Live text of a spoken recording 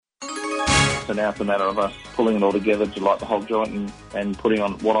so now it's a matter of us pulling it all together to light the whole joint and putting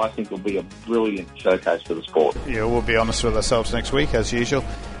on what I think will be a brilliant showcase for the sport. Yeah, we'll be honest with ourselves next week, as usual,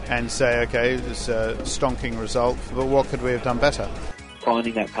 and say, okay, it's a stonking result, but what could we have done better?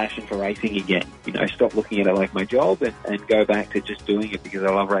 Finding that passion for racing again. Stop looking at it like my job and go back to just doing it because I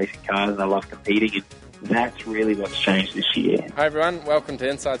love racing cars and I love competing, and that's really what's changed this year. Hi everyone, welcome to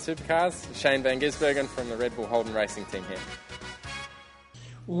Inside Supercars. Shane Van Gisbergen from the Red Bull Holden Racing team here.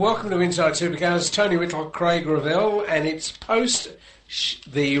 Welcome to Inside Supercars. Tony Whitlock, Craig Revell, and it's post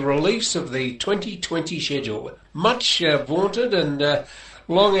the release of the 2020 schedule. Much vaunted and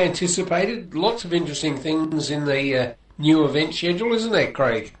long anticipated. Lots of interesting things in the new event schedule, isn't there,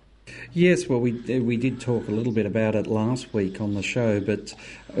 Craig? Yes, well, we did talk a little bit about it last week on the show, but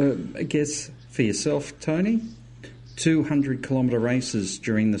I guess for yourself, Tony, 200-kilometre races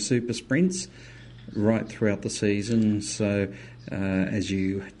during the super sprints right throughout the season, so as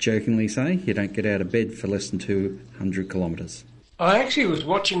you jokingly say, you don't get out of bed for less than 200 kilometres. I actually was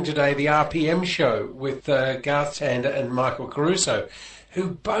watching today the RPM show with Garth Tander and Michael Caruso, who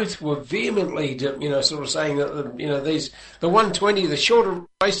both were vehemently, sort of saying that, the 120, the shorter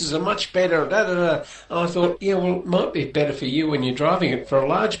races are much better, And I thought, it might be better for you when you're driving it. For a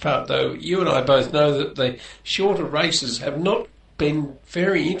large part, though, you and I both know that the shorter races have not been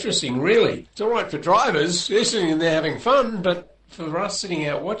very interesting, really. It's all right for drivers, they're sitting there having fun, but for us sitting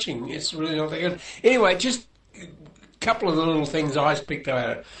out watching, it's really not that good. Anyway, just a couple of the little things I picked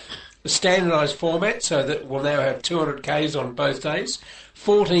out. The standardised format, so that we'll now have 200 Ks on both days,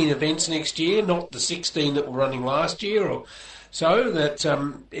 14 events next year, not the 16 that were running last year, or so that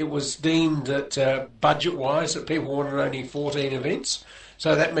it was deemed that budget-wise that people wanted only 14 events.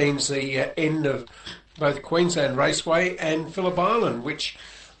 So that means the end of both Queensland Raceway and Phillip Island, which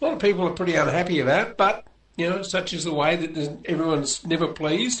a lot of people are pretty unhappy about, but such is the way that everyone's never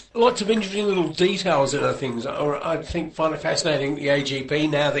pleased. Lots of interesting little details in other things. I find it fascinating, the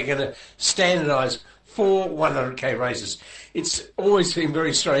AGP, now they're going to standardise 4 100k races. It's always been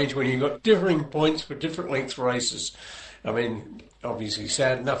very strange when you've got differing points for different length races. I mean, obviously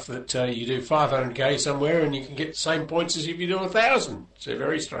sad enough that you do 500k somewhere and you can get the same points as if you do 1,000. So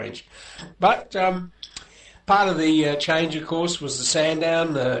very strange. But part of the change, of course, was the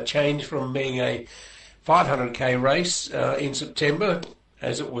Sandown, change from being a 500k race in September,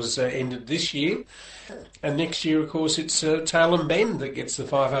 as it was ended this year. And next year, of course, it's Tailem Bend that gets the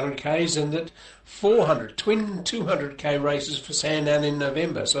 500ks, and that 400, twin 200k races for Sandown in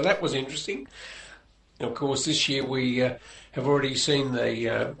November. So that was interesting. Of course, this year we have already seen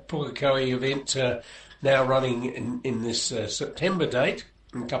the Pukekohe event now running in this September date,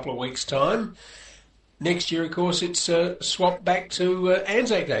 in a couple of weeks' time. Next year, of course, it's swapped back to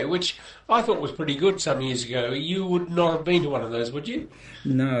Anzac Day, which I thought was pretty good some years ago. You would not have been to one of those, would you?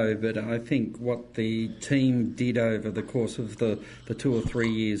 No, but I think what the team did over the course of the 2 or 3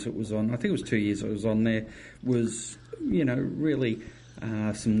 years it was on, I think it was 2 years it was on there, was, really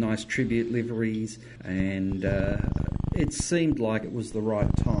some nice tribute liveries, and it seemed like it was the right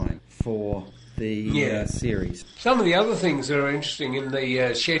time for the series. Some of the other things that are interesting in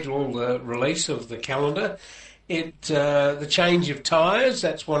the schedule, the release of the calendar, the change of tyres,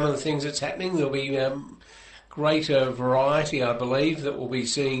 that's one of the things that's happening. There'll be greater variety, I believe, that we'll be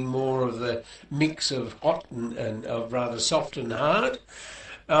seeing more of the mix of hot and of rather soft and hard.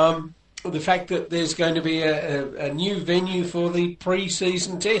 The fact that there's going to be a new venue for the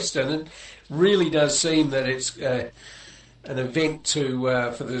pre-season test, and it really does seem that it's an event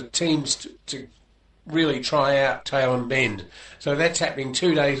for the teams to really try out Tailem Bend. So that's happening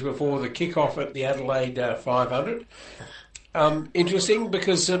 2 days before the kick-off at the Adelaide 500. Interesting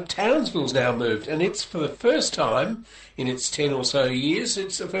because Townsville's now moved, and it's for the first time in its 10 or so years,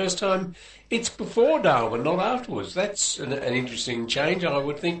 it's the first time it's before Darwin, not afterwards. That's an interesting change, I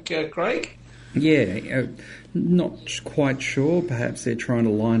would think, Craig. Yeah, not quite sure. Perhaps they're trying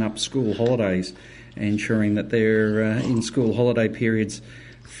to line up school holidays, ensuring that they're in school holiday periods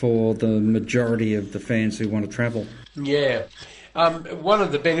for the majority of the fans who want to travel. Yeah. One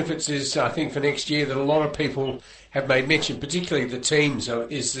of the benefits is, I think, for next year that a lot of people have made mention, particularly the teams,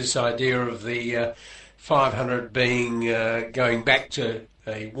 is this idea of the 500 being going back to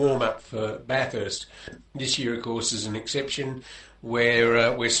a warm-up for Bathurst. This year, of course, is an exception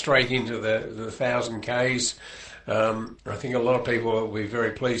where we're straight into the 1,000 Ks. I think a lot of people will be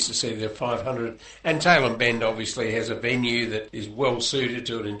very pleased to see the 500. And Tailem Bend obviously has a venue that is well suited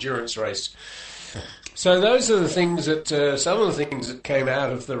to an endurance race. So those are the things that, some of the things that came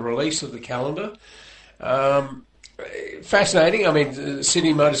out of the release of the calendar. Fascinating. I mean,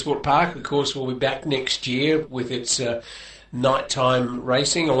 Sydney Motorsport Park, of course, will be back next year with its nighttime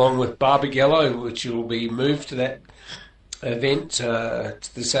racing, along with Barbagallo, which will be moved to that event to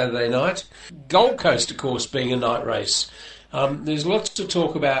the Saturday night. Gold Coast, of course, being a night race. There's lots to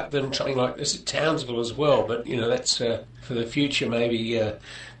talk about them trying like this at Townsville as well, but that's for the future. Maybe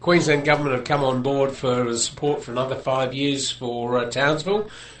Queensland government have come on board for support for another 5 years for Townsville.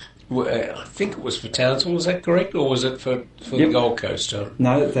 I think it was for Townsville, is that correct? Or was it for the Gold Coast?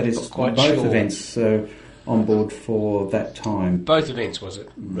 No, that is quite both sure. events on board for that time. Both events, was it?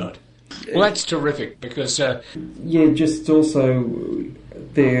 Right. Well, that's terrific because... just also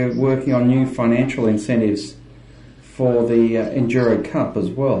they're working on new financial incentives for the Enduro Cup as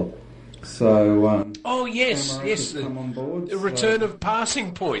well. So... yes. Come on board, the return of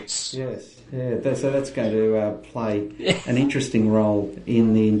passing points. Yes. Yeah, so that's going to play an interesting role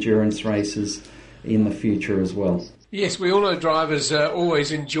in the endurance races in the future as well. Yes, we all know drivers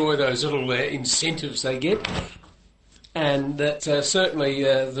always enjoy those little incentives they get, and that certainly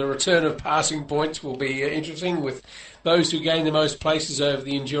the return of passing points will be interesting, with those who gain the most places over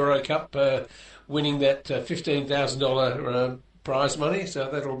the Enduro Cup winning that $15,000 prize money, so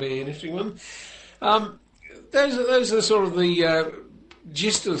that'll be an interesting one. Those are sort of the...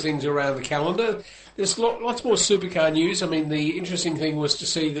 gist of things around the calendar. There's lots more supercar news. I mean, the interesting thing was to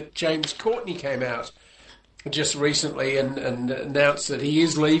see that James Courtney came out just recently and announced that he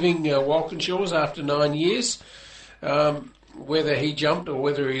is leaving Walkinshaws after 9 years. Whether he jumped or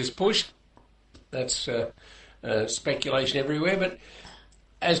whether he was pushed, that's speculation everywhere. But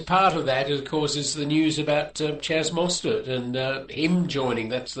as part of that, of course, is the news about Chas Mostert and him joining.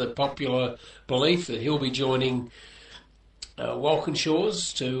 That's the popular belief that he'll be joining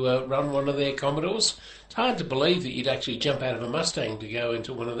Walkinshaws to run one of their Commodores. It's hard to believe that you'd actually jump out of a Mustang to go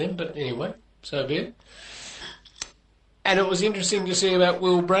into one of them, but anyway, so be it. And it was interesting to see about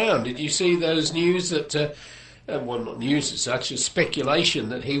Will Brown. Did you see those news that, not news as such, as speculation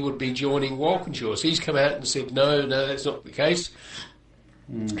that he would be joining Walkinshaws? He's come out and said, no, that's not the case.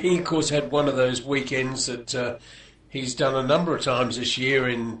 He, of course, had one of those weekends that he's done a number of times this year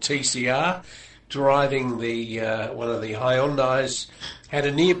in TCR, driving the one of the Hyundais. Had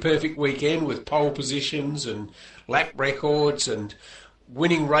a near-perfect weekend with pole positions and lap records and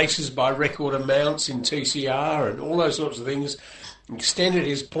winning races by record amounts in TCR and all those sorts of things. Extended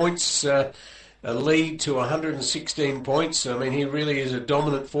his points lead to 116 points. I mean, he really is a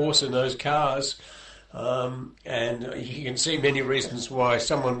dominant force in those cars. And you can see many reasons why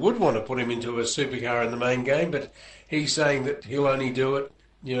someone would want to put him into a supercar in the main game, but he's saying that he'll only do it,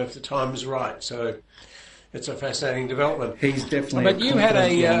 if the time is right. So it's a fascinating development. He's definitely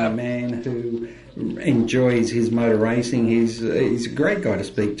a man who enjoys his motor racing. He's a great guy to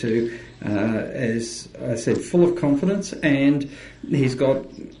speak to, as I said, full of confidence, and he's got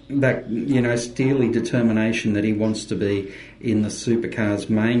that steely determination that he wants to be in the supercars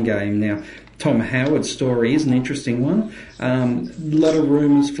main game. Now, Tom Howard's story is an interesting one. A lot of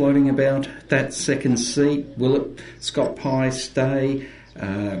rumours floating about that second seat. Will Scott Pye stay?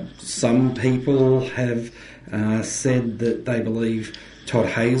 Some people have said that they believe Todd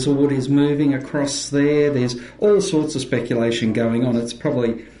Hazelwood is moving across there. There's all sorts of speculation going on. It's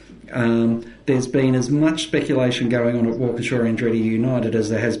probably there's been as much speculation going on at Walkinshaw Andretti United as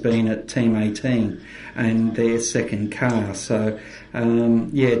there has been at Team 18 and their second car. So,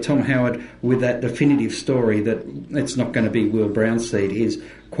 Tom Howard with that definitive story that it's not going to be Will Brown's seat is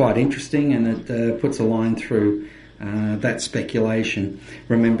quite interesting, and it puts a line through that speculation,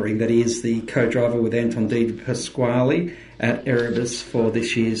 remembering that he is the co-driver with Anton Di Pasquale at Erebus for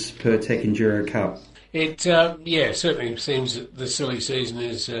this year's Pertec Enduro Cup. It certainly seems that the silly season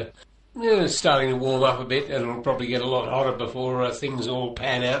is starting to warm up a bit, and it'll probably get a lot hotter before things all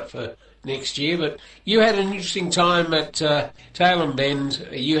pan out for next year. But you had an interesting time at Tailem Bend.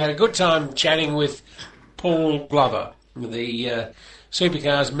 You had a good time chatting with Paul Glover, the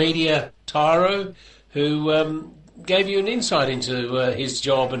Supercars media tyro, who gave you an insight into his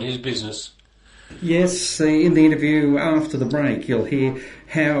job and his business. Yes, in the interview after the break, you'll hear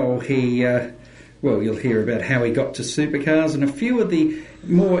how he... you'll hear about how he got to supercars and a few of the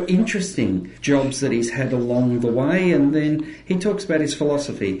more interesting jobs that he's had along the way, and then he talks about his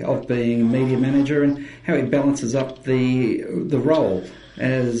philosophy of being a media manager and how he balances up the role,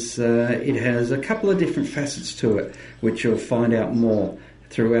 as it has a couple of different facets to it, which you'll find out more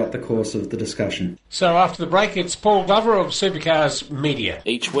throughout the course of the discussion. So after the break, it's Paul Glover of Supercars Media.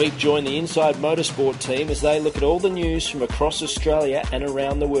 Each week, join the Inside Motorsport team as they look at all the news from across Australia and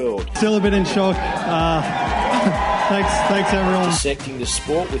around the world. Still a bit in shock. Thanks everyone. Dissecting the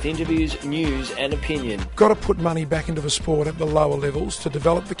sport with interviews, news and opinion. Got to put money back into the sport at the lower levels to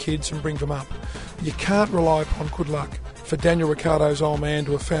develop the kids and bring them up. You can't rely upon good luck. for Daniel Ricciardo's old man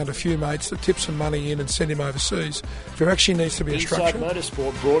to have found a few mates that tip some money in and send him overseas. There actually needs to be a structure. Inside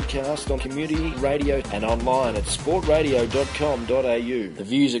Motorsport broadcast on community radio and online at sportradio.com.au. The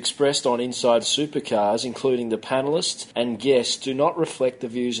views expressed on Inside Supercars, including the panellists and guests, do not reflect the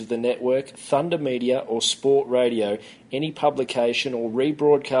views of the network, Thunder Media or Sport Radio. Any publication or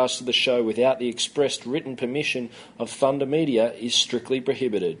rebroadcast of the show without the expressed written permission of Thunder Media is strictly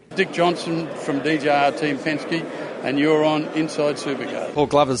prohibited. Dick Johnson from DJR Team Penske, and you're on Inside Supercars. Paul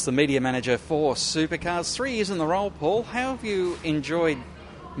Glover's the media manager for Supercars. 3 years in the role, Paul. How have you enjoyed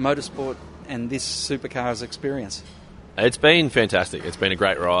motorsport and this Supercars experience? It's been fantastic. It's been a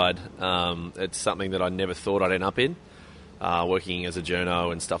great ride. It's something that I never thought I'd end up in. Working as a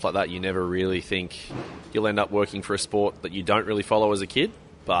journo and stuff like that, you never really think you'll end up working for a sport that you don't really follow as a kid,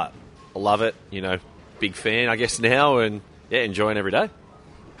 but I love it, big fan I guess now, and enjoying every day.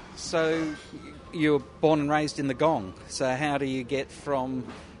 So you were born and raised in the Gong, so how do you get from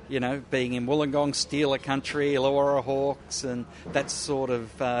being in Wollongong, Steeler country, Illawarra Hawks and that sort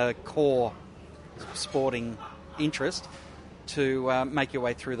of core sporting interest to make your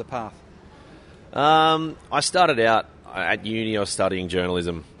way through the path? I started out at uni. I was studying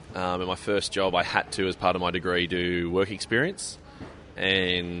journalism. At my first job, I had to, as part of my degree, do work experience.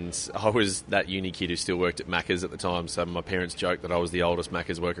 And I was that uni kid who still worked at Macca's at the time. So my parents joked that I was the oldest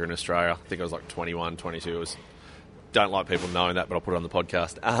Macca's worker in Australia. I think I was like 21, 22. Don't like people knowing that, but I'll put it on the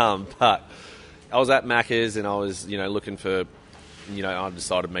podcast. But I was at Macca's and I was, looking for, I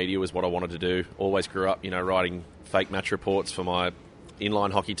decided media was what I wanted to do. Always grew up, writing fake match reports for my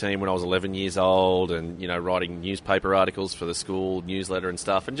inline hockey team when I was 11 years old, and writing newspaper articles for the school newsletter and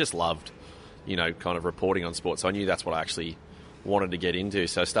stuff, and just loved kind of reporting on sports. So I knew that's what I actually wanted to get into.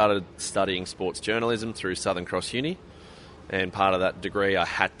 So I started studying sports journalism through Southern Cross Uni, and part of that degree I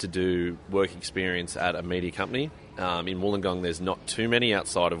had to do work experience at a media company. In Wollongong there's not too many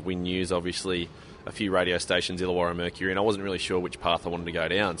outside of Win News, obviously a few radio stations, Illawarra Mercury, and I wasn't really sure which path I wanted to go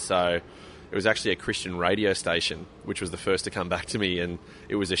down. So it was actually a Christian radio station, which was the first to come back to me, and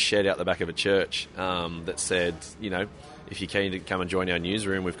it was a shed out the back of a church that said, if you're keen to come and join our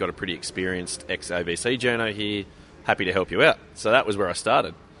newsroom, we've got a pretty experienced ex-ABC journo here, happy to help you out. So that was where I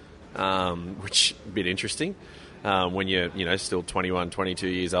started, which a bit interesting. When you're still 21, 22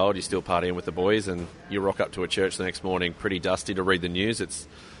 years old, you're still partying with the boys, and you rock up to a church the next morning pretty dusty to read the news. It's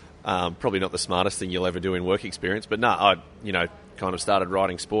probably not the smartest thing you'll ever do in work experience, but no, I kind of started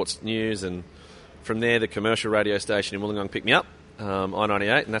writing sports news, and from there the commercial radio station in Wollongong picked me up,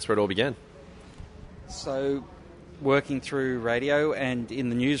 I-98, and that's where it all began. So working through radio and in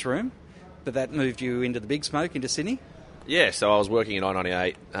the newsroom, but that moved you into the big smoke, into Sydney? Yeah, so I was working at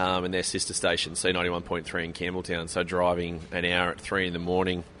I-98 and their sister station, C91.3 in Campbelltown, so driving an hour at 3 in the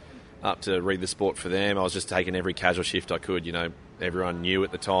morning up to read the sport for them. I was just taking every casual shift I could. Everyone knew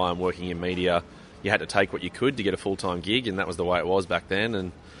at the time, working in media, you had to take what you could to get a full-time gig, and that was the way it was back then.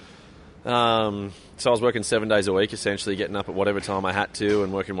 And so I was working 7 days a week, essentially getting up at whatever time I had to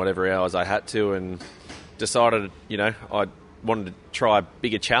and working whatever hours I had to, and decided, I wanted to try a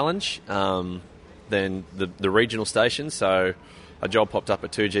bigger challenge than the regional station. So a job popped up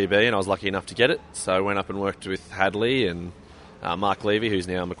at 2GB, and I was lucky enough to get it. So I went up and worked with Hadley and Mark Levy, who's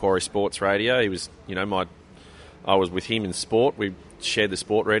now Macquarie Sports Radio. He was, I was with him in sport. We shared the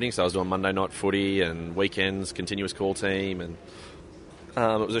sport reading, so I was doing Monday night footy and weekends, continuous call team. And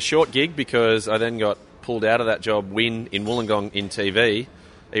it was a short gig because I then got pulled out of that job, Win, in Wollongong in TV,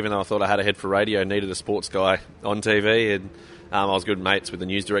 even though I thought I had a head for radio, needed a sports guy on TV. And I was good mates with the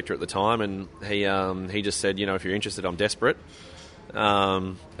news director at the time, and he just said, if you're interested, I'm desperate.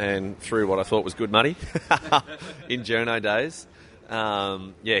 And through what I thought was good money in journo days,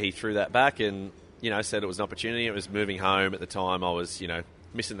 he threw that back and, said it was an opportunity. It was moving home at the time. I was,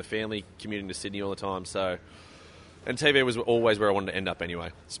 missing the family, commuting to Sydney all the time. So, and TV was always where I wanted to end up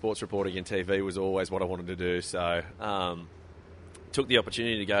anyway. Sports reporting and TV was always what I wanted to do. So, took the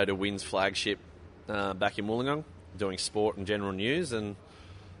opportunity to go to Win's flagship back in Wollongong, doing sport and general news, and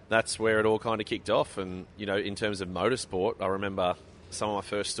that's where it all kind of kicked off. And, in terms of motorsport, I remember some of my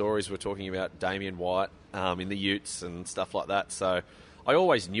first stories were talking about Damien White in the Utes and stuff like that. So I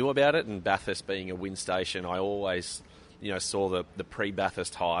always knew about it, and Bathurst being a Win station, I always, saw the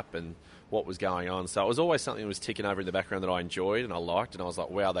pre-Bathurst hype and what was going on. So it was always something that was ticking over in the background that I enjoyed and I liked, and I was like,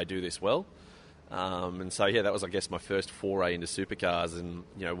 wow, they do this well. And so, that was, I guess, my first foray into supercars and,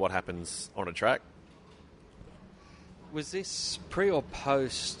 what happens on a track. Was this pre or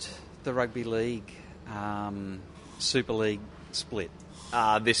post the Rugby League Super League split?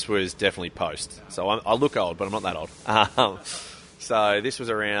 This was definitely post. So I look old, but I'm not that old. So this was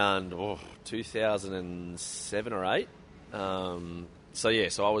around 2007 or 8. So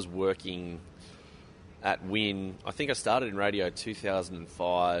I was working at Win. I think I started in radio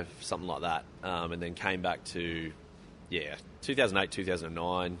 2005, something like that, and then came back to 2008,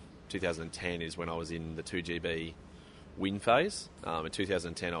 2009, 2010 is when I was in the 2GB Win phase. In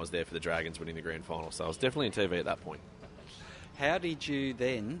 2010, I was there for the Dragons winning the grand final, so I was definitely in TV at that point. How did you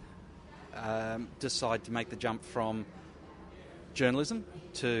then decide to make the jump from journalism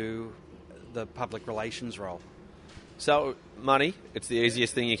to the public relations role? So, money, it's the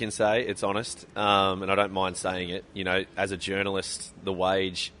easiest thing you can say. It's honest, and I don't mind saying it. You know, as a journalist, the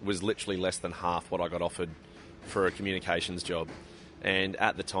wage was literally less than half what I got offered for a communications job. And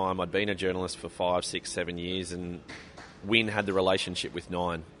at the time, I'd been a journalist for 5, 6, 7 years, and Win had the relationship with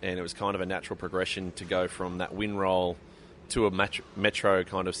Nine, and it was kind of a natural progression to go from that Win role to a metro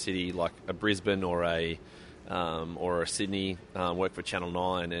kind of city like a Brisbane or a Sydney, work for Channel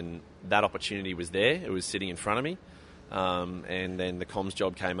 9, and that opportunity was there. It was sitting in front of me. And then the comms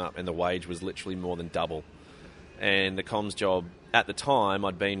job came up, and the wage was literally more than double. And the comms job, at the time,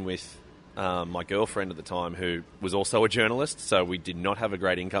 I'd been with my girlfriend at the time, who was also a journalist, so we did not have a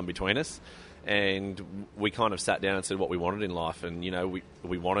great income between us. And we kind of sat down and said what we wanted in life. And, you know,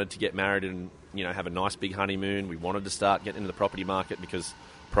 we wanted to get married and, you know, have a nice big honeymoon. We wanted to start getting into the property market because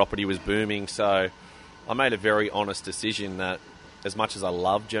property was booming. So I made a very honest decision that as much as I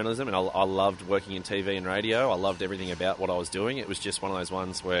loved journalism and I loved working in TV and radio, I loved everything about what I was doing, it was just one of those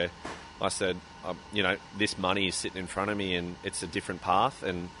ones where I said, you know, this money is sitting in front of me and it's a different path.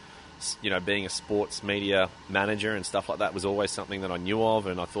 And, you know, being a sports media manager and stuff like that was always something that I knew of,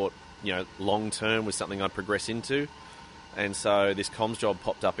 and I thought, you know, long term was something I'd progress into. And so this comms job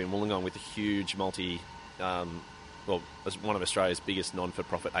popped up in Wollongong with a huge one of Australia's biggest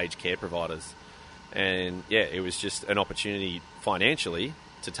non-for-profit aged care providers. And yeah, it was just an opportunity financially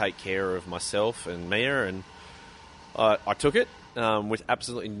to take care of myself and Mia, and I took it with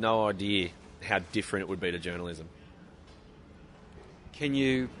absolutely no idea how different it would be to journalism. Can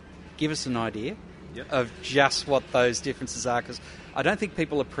you give us an idea of just what those differences are? Because I don't think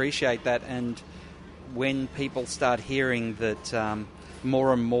people appreciate that, and when people start hearing that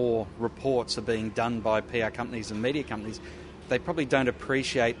more and more reports are being done by PR companies and media companies, they probably don't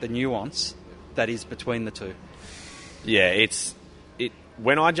appreciate the nuance that is between the two. Yeah,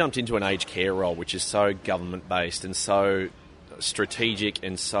 when I jumped into an aged care role, which is so government based and so strategic,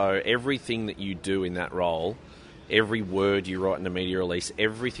 and so everything that you do in that role, every word you write in a media release,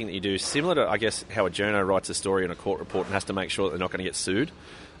 everything that you do, similar to, I guess, how a journo writes a story in a court report and has to make sure that they're not going to get sued.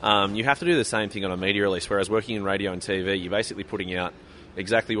 You have to do the same thing on a media release, whereas working in radio and TV, you're basically putting out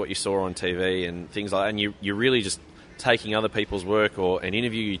exactly what you saw on TV and things like that, and you're really just taking other people's work or an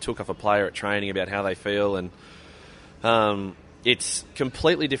interview you took off a player at training about how they feel, and it's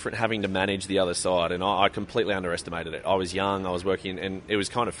completely different having to manage the other side, and I completely underestimated it. I was young, I was working, and it was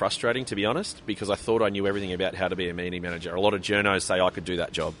kind of frustrating, to be honest, because I thought I knew everything about how to be a media manager. A lot of journos say I could do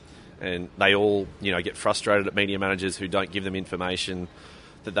that job, and they all, you know, get frustrated at media managers who don't give them information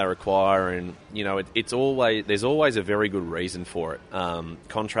that they require, and, you know, there's always a very good reason for it.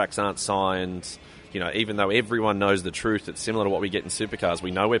 Contracts aren't signed. You know, even though everyone knows the truth, it's similar to what we get in supercars.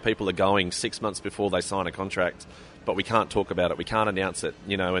 We know where people are going 6 months before they sign a contract, but we can't talk about it. We can't announce it,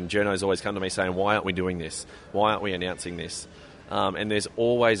 you know, and journos always come to me saying, why aren't we doing this? Why aren't we announcing this? And there's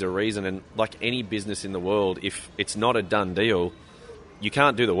always a reason, and like any business in the world, if it's not a done deal, you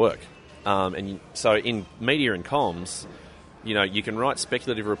can't do the work. So in media and comms, you know, you can write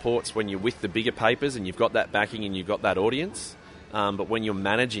speculative reports when you're with the bigger papers and you've got that backing and you've got that audience, but when you're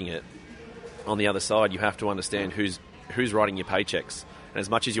managing it, on the other side, you have to understand who's writing your paychecks. And as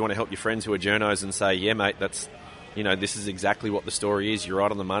much as you want to help your friends who are journos and say, yeah, mate, that's, you know, this is exactly what the story is, you're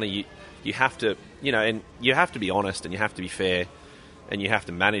right on the money, you have to, you know, and you have to be honest and you have to be fair and you have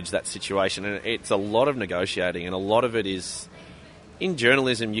to manage that situation. And it's a lot of negotiating, and a lot of it is, in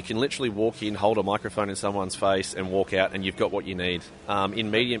journalism, you can literally walk in, hold a microphone in someone's face and walk out and you've got what you need. In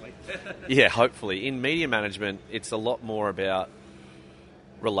media, yeah, hopefully. In media management, it's a lot more about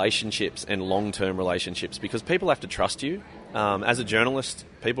relationships and long-term relationships, because people have to trust you. As a journalist,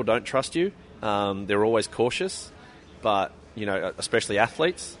 people don't trust you. They're always cautious, but, you know, especially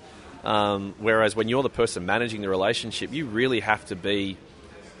athletes. Whereas when you're the person managing the relationship, you really have to be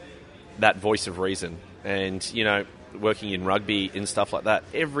that voice of reason. And, you know, working in rugby and stuff like that,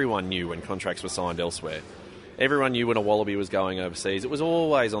 everyone knew when contracts were signed elsewhere. Everyone knew when a Wallaby was going overseas. It was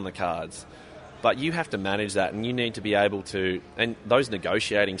always on the cards. But you have to manage that, and you need to be able to, and those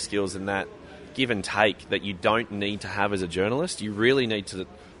negotiating skills and that give and take that you don't need to have as a journalist, you really need to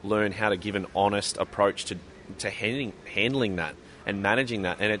learn how to give an honest approach to handling that and managing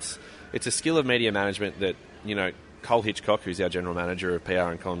that. And it's a skill of media management that, you know, Cole Hitchcock, who's our general manager of PR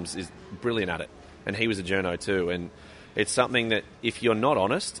and comms, is brilliant at it, and he was a journo too. And it's something that if you're not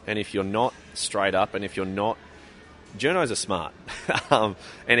honest, and if you're not straight up, and if you're not, journos are smart.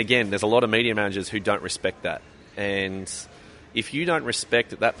 And again, there's a lot of media managers who don't respect that. And if you don't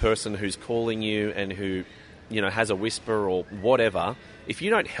respect that person who's calling you and who, has a whisper or whatever, if you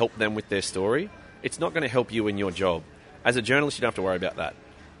don't help them with their story, it's not going to help you in your job. As a journalist, you don't have to worry about that.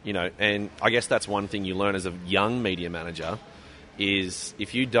 And I guess that's one thing you learn as a young media manager is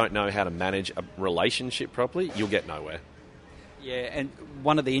if you don't know how to manage a relationship properly, you'll get nowhere. Yeah, and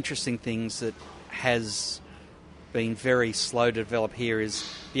one of the interesting things that has been very slow to develop here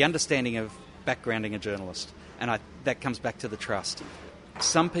is the understanding of backgrounding a journalist. And that comes back to the trust.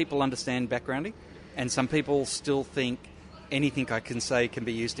 Some people understand backgrounding, and some people still think anything I can say can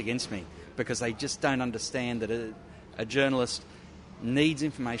be used against me because they just don't understand that a journalist needs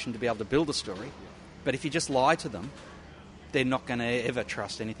information to be able to build a story. But if you just lie to them, they're not going to ever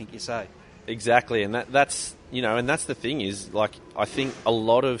trust anything you say. Exactly, and that's and that's the thing is, I think a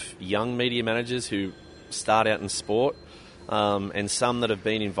lot of young media managers who start out in sport, and some that have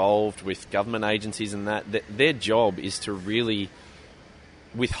been involved with government agencies and that their job is to really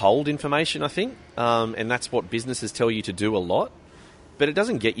withhold information, I think, and that's what businesses tell you to do a lot, but it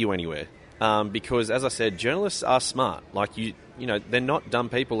doesn't get you anywhere, because, as I said, journalists are smart. They're not dumb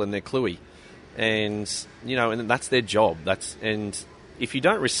people and they're cluey, and that's their job. And if you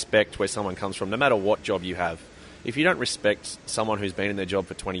don't respect where someone comes from, no matter what job you have, if you don't respect someone who's been in their job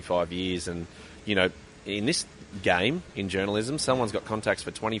for 25 years and, in this game, in journalism, someone's got contacts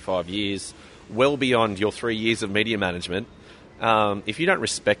for 25 years, well beyond your 3 years of media management. If you don't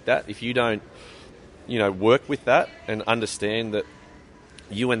respect that, if you don't, work with that and understand that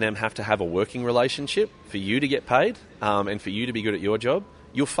you and them have to have a working relationship for you to get paid and for you to be good at your job,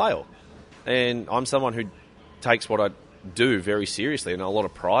 you'll fail. And I'm someone who takes what I do very seriously and a lot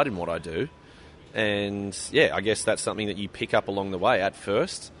of pride in what I do. And, yeah, I guess that's something that you pick up along the way. At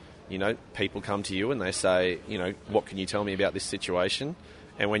first, people come to you and they say, what can you tell me about this situation?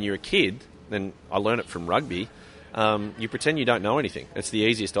 And when you're a kid, and I learned it from rugby, you pretend you don't know anything. It's the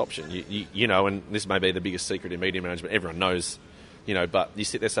easiest option. And this may be the biggest secret in media management. Everyone knows, but you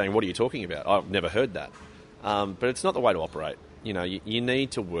sit there saying, what are you talking about? I've never heard that. But it's not the way to operate. You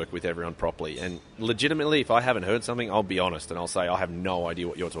need to work with everyone properly. And legitimately, if I haven't heard something, I'll be honest and I'll say, I have no idea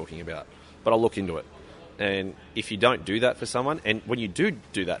what you're talking about. But I'll look into it. And if you don't do that for someone, and when you do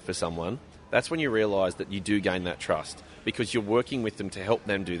that for someone, that's when you realise that you do gain that trust. Because you're working with them to help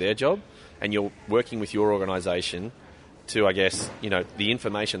them do their job, and you're working with your organisation to, I guess, the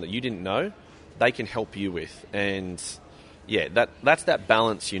information that you didn't know, they can help you with. And, yeah, that's that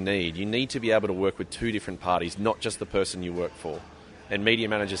balance you need. You need to be able to work with two different parties, not just the person you work for. And media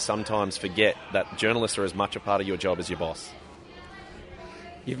managers sometimes forget that journalists are as much a part of your job as your boss.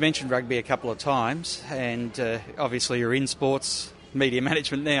 You've mentioned rugby a couple of times, and obviously you're in sports media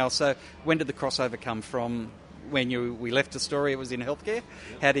management now. So when did the crossover come from? When we left the story, it was in healthcare.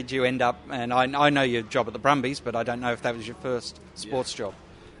 How did you end up? And I know your job at the Brumbies, but I don't know if that was your first sports job.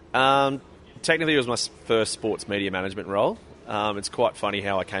 Technically, it was my first sports media management role. It's quite funny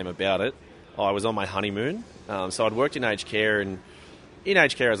how I came about it. I was on my honeymoon, so I'd worked in aged care, and in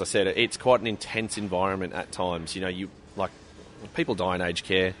aged care, as I said, it's quite an intense environment at times. People die in aged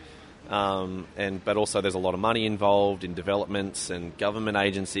care, but also there's a lot of money involved in developments and government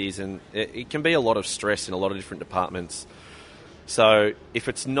agencies, and it can be a lot of stress in a lot of different departments. So if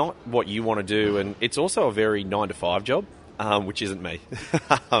it's not what you want to do, and it's also a very 9-to-5 job, which isn't me.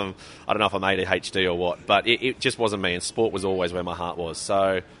 I don't know if I'm ADHD or what, but it just wasn't me, and sport was always where my heart was.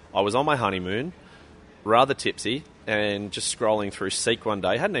 So I was on my honeymoon, rather tipsy, and just scrolling through Seek one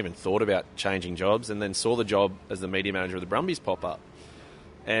day. Hadn't even thought about changing jobs, and then saw the job as the media manager of the Brumbies pop up.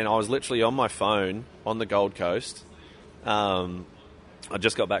 And I was literally on my phone on the Gold Coast. I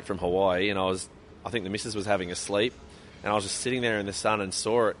just got back from Hawaii, and I think the missus was having a sleep, and I was just sitting there in the sun and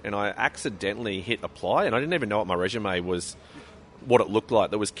saw it, and I accidentally hit apply, and I didn't even know what my resume was, what it looked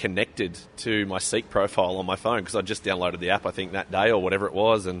like that was connected to my Seek profile on my phone, because I just downloaded the app, I think, that day or whatever it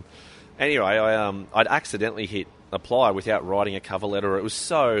was. And anyway, I'd accidentally hit apply without writing a cover letter. It was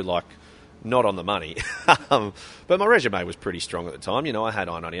so, not on the money. But my resume was pretty strong at the time. I had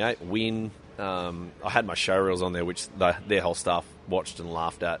I-98, Win. I had my show reels on there, which their whole staff watched and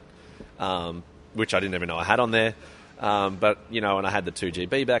laughed at, which I didn't even know I had on there. But, and I had the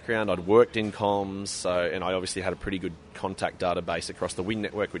 2GB background. I'd worked in comms, and I obviously had a pretty good contact database across the Win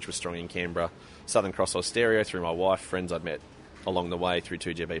network, which was strong in Canberra, Southern Cross Austereo, through my wife, friends I'd met along the way through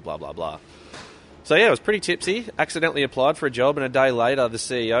 2GB, blah, blah, blah. So yeah, I was pretty tipsy, accidentally applied for a job, and a day later the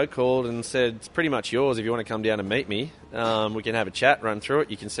CEO called and said, it's pretty much yours if you want to come down and meet me. We can have a chat, run through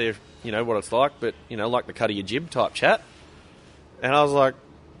it, you can see if, what it's like, but, like the cut of your jib type chat. And I was like,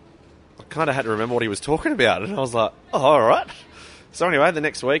 I kind of had to remember what he was talking about, and I was like, oh, all right. So anyway, the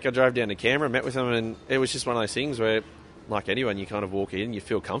next week I drove down to Canberra, met with him, and it was just one of those things where, like anyone, you kind of walk in, you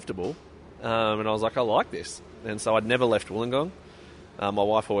feel comfortable, and I was like, I like this. And so I'd never left Wollongong. My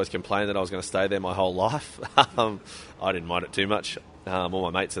wife always complained that I was going to stay there my whole life. I didn't mind it too much. All my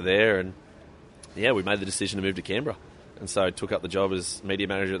mates are there, and yeah, we made the decision to move to Canberra, and so I took up the job as media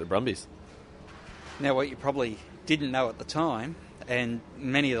manager at the Brumbies. Now, what you probably didn't know at the time, and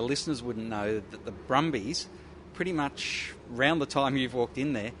many of the listeners wouldn't know, that the Brumbies, pretty much around the time you've walked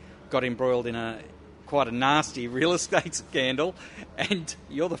in there, got embroiled in quite a nasty real estate scandal, and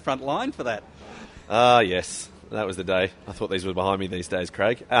you're the front line for that. Yes. That was the day. I thought these were behind me these days,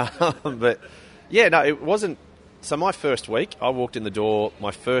 Craig. But, yeah, no, it wasn't. So my first week, I walked in the door,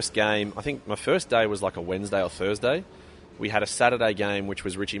 my first game, I think my first day was like a Wednesday or Thursday. We had a Saturday game, which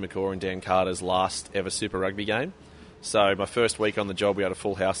was Richie McCaw and Dan Carter's last ever Super Rugby game. So my first week on the job, we had a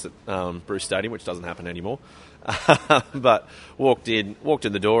full house at Bruce Stadium, which doesn't happen anymore. But walked in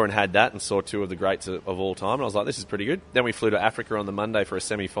the door and had that and saw two of the greats of all time. And I was like, this is pretty good. Then we flew to Africa on the Monday for a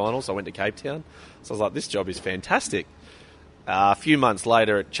semi-final, so I went to Cape Town. So I was like, this job is fantastic. A few months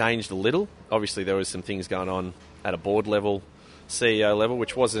later, it changed a little. Obviously, there was some things going on at a board level, CEO level,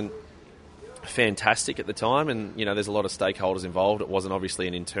 which wasn't fantastic at the time. And, there's a lot of stakeholders involved. It wasn't obviously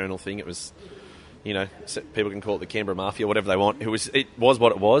an internal thing. It was... people can call it the Canberra Mafia, whatever they want. It was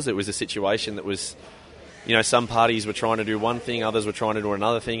what it was. It was a situation that was, some parties were trying to do one thing, others were trying to do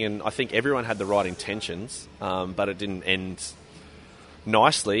another thing, and I think everyone had the right intentions, but it didn't end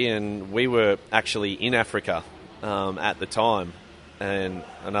nicely, and we were actually in Africa at the time. And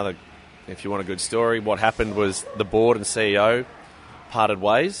another, if you want a good story, what happened was the board and CEO parted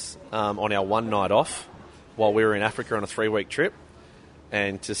ways on our one night off while we were in Africa on a 3-week trip.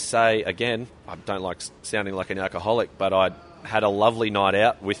 And to say, again, I don't like sounding like an alcoholic, but I had a lovely night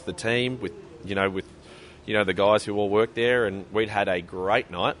out with the team, with the guys who all worked there, and we'd had a great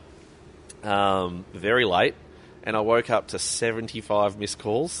night, very late, and I woke up to 75 missed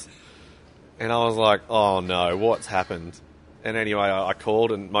calls, and I was like, oh no, what's happened? And anyway, I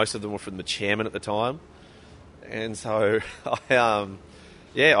called, and most of them were from the chairman at the time, and so I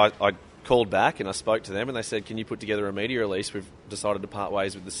called back and I spoke to them, and they said, can you put together a media release? We've decided to part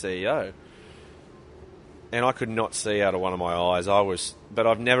ways with the CEO. And I could not see out of one of my eyes. But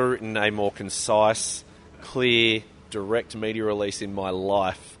I've never written a more concise, clear, direct media release in my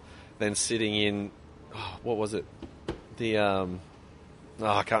life than sitting in, what was it? I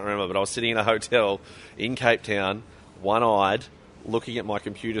can't remember, but I was sitting in a hotel in Cape Town, one-eyed, looking at my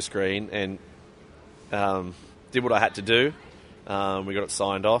computer screen, and did what I had to do. We got it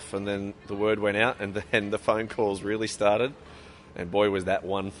signed off, and then the word went out, and then the phone calls really started, and boy, was that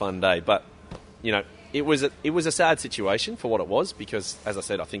one fun day. But it was a sad situation for what it was, because, as I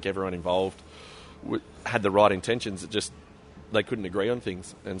said, I think everyone involved had the right intentions. It just they couldn't agree on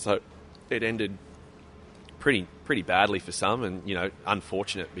things, and so it ended pretty badly for some, and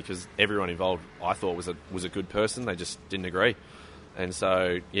unfortunate, because everyone involved, I thought, was a good person. They just didn't agree, and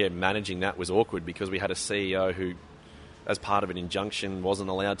so managing that was awkward, because we had a CEO who, as part of an injunction, wasn't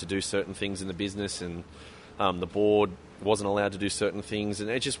allowed to do certain things in the business, and the board wasn't allowed to do certain things, and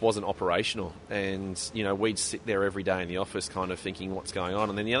it just wasn't operational. And, we'd sit there every day in the office kind of thinking what's going on.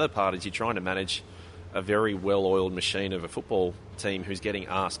 And then the other part is you're trying to manage a very well-oiled machine of a football team who's getting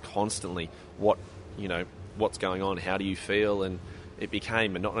asked constantly what's going on, how do you feel? And it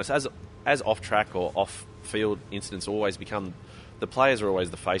became monotonous. As off-track or off-field incidents always become, the players are always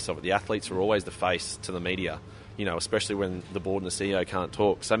the face of it. The athletes are always the face to the media. Especially when the board and the CEO can't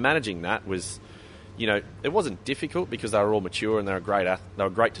talk. So managing that was, it wasn't difficult, because they were all mature and they were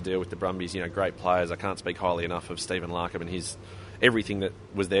great to deal with, the Brumbies, great players. I can't speak highly enough of Stephen Larkham and everything that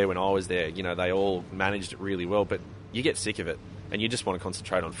was there when I was there. They all managed it really well, but you get sick of it and you just want to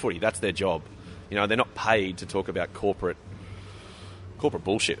concentrate on footy. That's their job. They're not paid to talk about corporate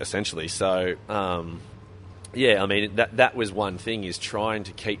bullshit, essentially. So, that was one thing, is trying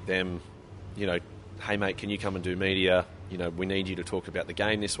to keep them, hey mate, can you come and do media? We need you to talk about the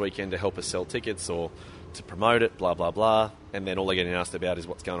game this weekend to help us sell tickets or to promote it, blah, blah, blah. And then all they're getting asked about is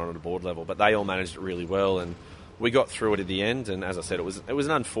what's going on at a board level. But they all managed it really well, and we got through it at the end. And as I said, it was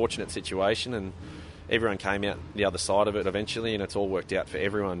an unfortunate situation, and everyone came out the other side of it eventually, and it's all worked out for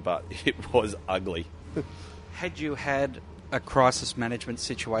everyone, but it was ugly. Had you had a crisis management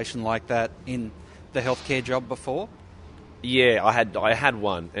situation like that in the healthcare job before? Yeah, I had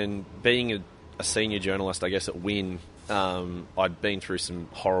one, and being a a senior journalist, I guess, at Win, I'd been through some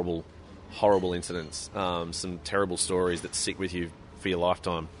horrible incidents, some terrible stories that stick with you for your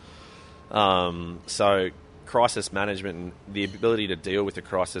lifetime. So crisis management and the ability to deal with a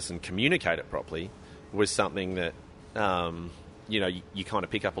crisis and communicate it properly was something that, you kind of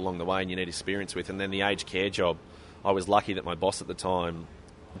pick up along the way and you need experience with. And then the aged care job, I was lucky that my boss at the time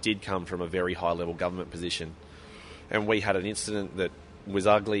did come from a very high-level government position. And we had an incident that was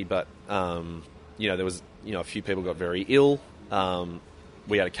ugly, but, there was, a few people got very ill.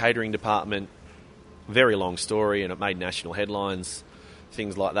 We had a catering department, very long story, and it made national headlines,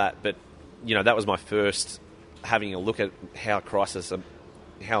 things like that. But, that was my first having a look at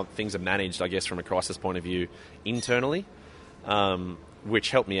how things are managed, I guess, from a crisis point of view internally,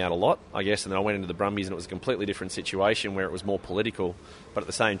 which helped me out a lot, I guess. And then I went into the Brumbies and it was a completely different situation where it was more political. But at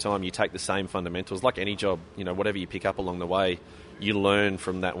the same time, you take the same fundamentals. Like any job, whatever you pick up along the way, you learn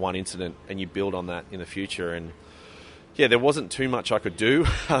from that one incident and you build on that in the future. And, yeah, there wasn't too much I could do,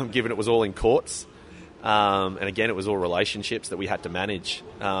 given it was all in courts. And, again, it was all relationships that we had to manage.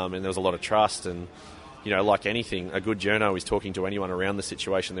 And there was a lot of trust and, like anything, a good journo is talking to anyone around the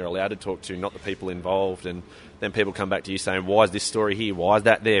situation they're allowed to talk to, not the people involved. And then people come back to you saying, why is this story here? Why is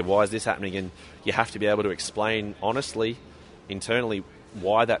that there? Why is this happening? And you have to be able to explain honestly, internally,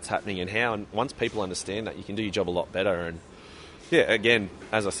 why that's happening and how. And once people understand that, you can do your job a lot better. And, yeah, again,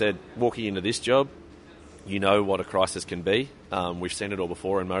 as I said, walking into this job, you know what a crisis can be. We've seen it all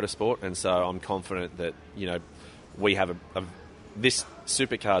before in motorsport. And so I'm confident that, we have this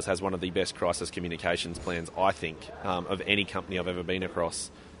Supercars has one of the best crisis communications plans, I think, of any company I've ever been across.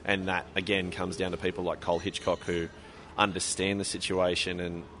 And that, again, comes down to people like Cole Hitchcock who understand the situation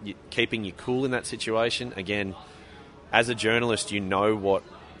and keeping you cool in that situation. Again, as a journalist,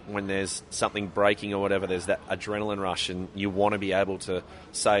 when there's something breaking or whatever, there's that adrenaline rush and you want to be able to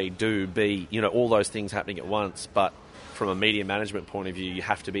say, do, be, all those things happening at once. But from a media management point of view, you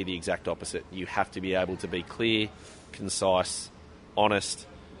have to be the exact opposite. You have to be able to be clear, concise, honest,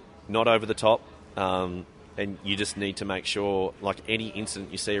 not over the top, and you just need to make sure, like any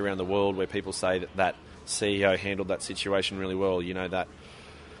incident you see around the world where people say that CEO handled that situation really well,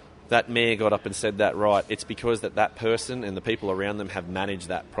 that mayor got up and said that right, it's because that person and the people around them have managed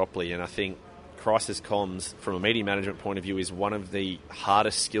that properly. And I think crisis comms, from a media management point of view, is one of the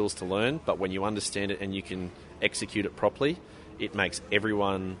hardest skills to learn, but when you understand it and you can execute it properly, it makes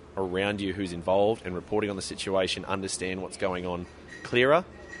everyone around you who's involved and reporting on the situation understand what's going on clearer.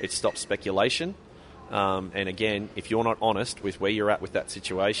 It stops speculation. And again, if you're not honest with where you're at with that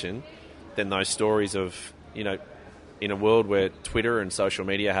situation, then those stories of, in a world where Twitter and social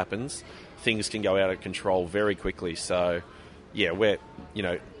media happens, things can go out of control very quickly. So, yeah,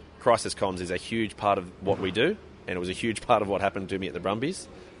 crisis comms is a huge part of what we do, and it was a huge part of what happened to me at the Brumbies.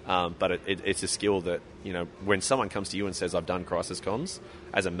 But it's a skill that, when someone comes to you and says, I've done crisis comms,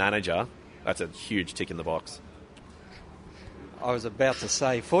 as a manager, that's a huge tick in the box. I was about to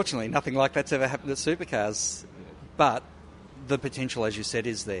say, fortunately, nothing like that's ever happened at Supercars, but the potential, as you said,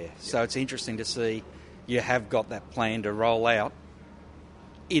 is there. Yeah. So it's interesting to see you have got that plan to roll out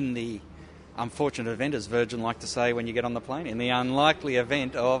in the unfortunate event, as Virgin like to say when you get on the plane, in the unlikely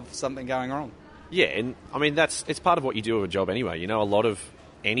event of something going wrong. Yeah, and I mean, it's part of what you do with a job anyway. A lot of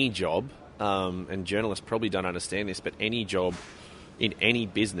any job, and journalists probably don't understand this, but any job in any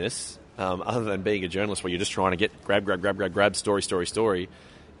business, other than being a journalist where you're just trying to get grab, story,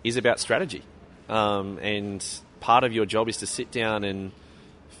 is about strategy. And part of your job is to sit down and,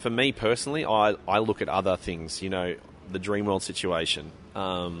 for me personally, I look at other things, the Dreamworld situation,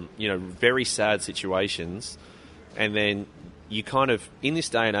 very sad situations. And then you kind of, in this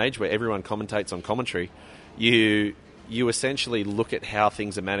day and age where everyone commentates on commentary, you essentially look at how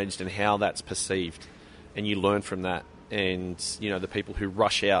things are managed and how that's perceived. And you learn from that. And, the people who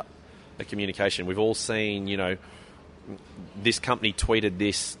rush out the communication. We've all seen, this company tweeted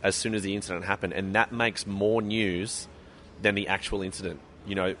this as soon as the incident happened, and that makes more news than the actual incident.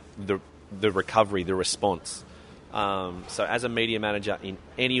 The recovery, the response. So as a media manager in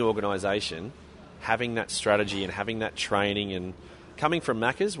any organisation, having that strategy and having that training, and coming from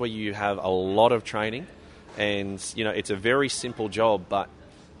Macca's where you have a lot of training, and it's a very simple job, but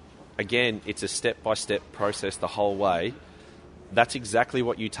again, it's a step-by-step process the whole way. That's exactly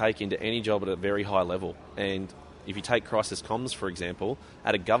what you take into any job at a very high level. And if you take crisis comms, for example,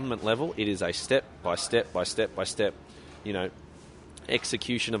 at a government level, it is a step-by-step,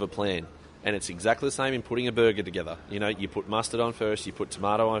 execution of a plan. And it's exactly the same in putting a burger together. You put mustard on first, you put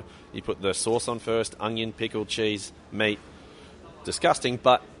tomato on, you put the sauce on first, onion, pickle, cheese, meat. Disgusting,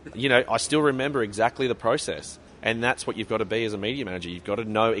 but, I still remember exactly the process. And that's what you've got to be as a media manager. You've got to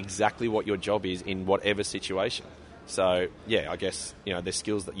know exactly what your job is in whatever situation. So, yeah, I guess, there's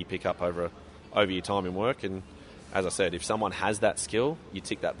skills that you pick up over your time in work. And as I said, if someone has that skill, you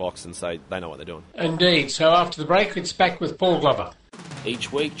tick that box and say they know what they're doing. Indeed. So after the break, it's back with Paul Glover.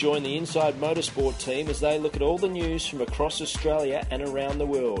 Each week, join the Inside Motorsport team as they look at all the news from across Australia and around the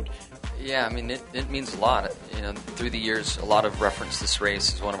world. Yeah, I mean, it means a lot. Through the years, a lot of reference this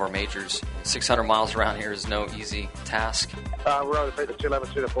race as one of our majors. 600 miles around here is no easy task. We're able to beat the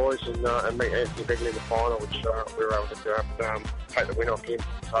 211 boys and meet Anthony Begley in the final, which we were able to take the win off him.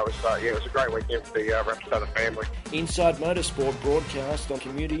 So it was a great weekend for the Rapstada family. Inside Motorsport broadcast on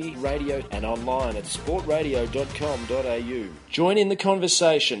community radio and online at sportradio.com.au. Join in the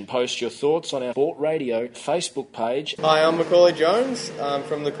conversation. Post your thoughts on our Sport Radio Facebook page. Hi, I'm Macaulay Jones. I'm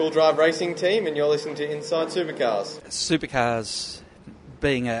from the Cool Drive Racing team, and you're listening to Inside Supercars. Supercars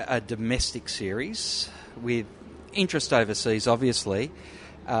being a domestic series with interest overseas, obviously,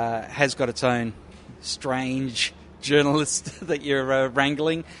 has got its own strange journalist that you're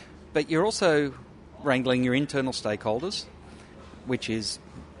wrangling, but you're also wrangling your internal stakeholders, which is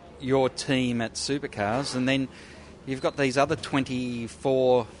your team at Supercars, and then you've got these other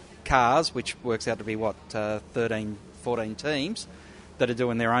 24 cars, which works out to be, 13, 14 teams that are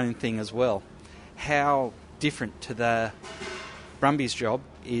doing their own thing as well. How different to the Brumbies job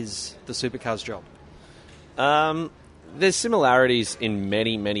is the Supercars job? There's similarities in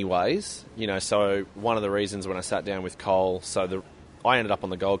many, many ways. So one of the reasons when I sat down with Cole, I ended up on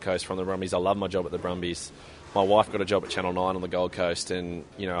the Gold Coast from the Brumbies. I love my job at the Brumbies. My wife got a job at Channel 9 on the Gold Coast, and,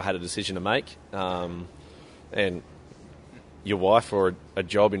 I had a decision to make. And your wife or a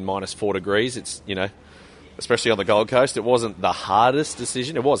job in minus 4 degrees, it's, especially on the Gold Coast, it wasn't the hardest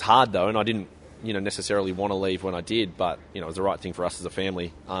decision. It was hard, though, and I didn't, necessarily want to leave when I did, but, it was the right thing for us as a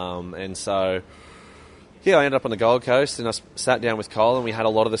family. And so, yeah, I ended up on the Gold Coast, and I sat down with Cole, and we had a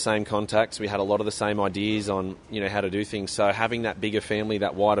lot of the same contacts. We had a lot of the same ideas on, how to do things. So having that bigger family,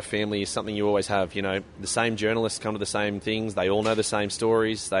 that wider family is something you always have. The same journalists come to the same things. They all know the same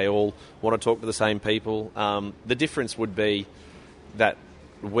stories. They all want to talk to the same people. The difference would be that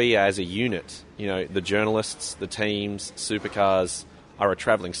we as a unit, the journalists, the teams, Supercars, are a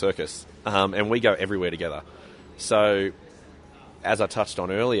travelling circus, and we go everywhere together. So, as I touched on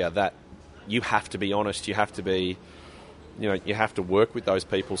earlier, that you have to be honest, you have to be, you have to work with those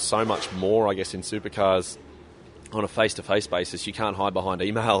people so much more, I guess, in Supercars on a face-to-face basis. You can't hide behind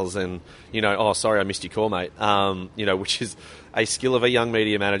emails and, oh, sorry, I missed your call, mate, which is a skill of a young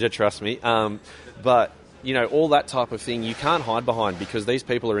media manager, trust me. But, all that type of thing you can't hide behind because these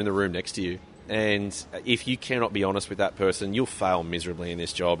people are in the room next to you. And if you cannot be honest with that person, you'll fail miserably in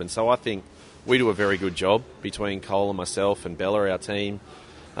this job. And so I think we do a very good job between Cole and myself and Bella, our team,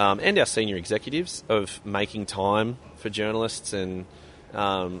 and our senior executives, of making time for journalists and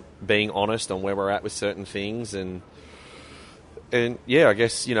being honest on where we're at with certain things. And yeah, I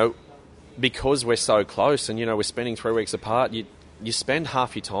guess, because we're so close and, we're spending 3 weeks apart, you spend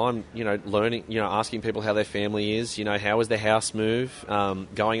half your time, learning, asking people how their family is, how was their house move,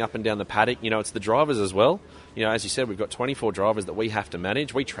 going up and down the paddock. It's the drivers as well. As you said, we've got 24 drivers that we have to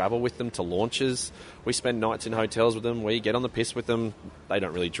manage. We travel with them to launches. We spend nights in hotels with them. We get on the piss with them. They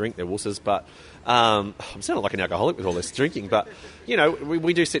don't really drink, they're wusses, but I'm sounding like an alcoholic with all this drinking. But,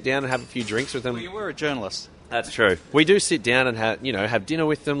 we do sit down and have a few drinks with them. Well, you were a journalist. That's true. We do sit down and have dinner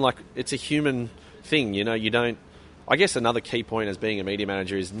with them. Like, it's a human thing, you don't... I guess another key point as being a media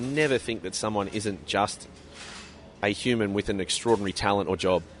manager is never think that someone isn't just a human with an extraordinary talent or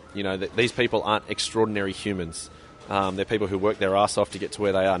job. That these people aren't extraordinary humans. They're people who work their ass off to get to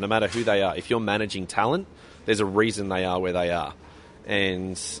where they are, no matter who they are. If you're managing talent, there's a reason they are where they are.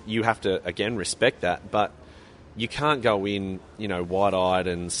 And you have to, again, respect that. But you can't go in, wide-eyed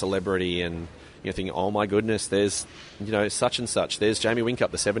and celebrity and thinking, oh my goodness, there's, such and such. There's Jamie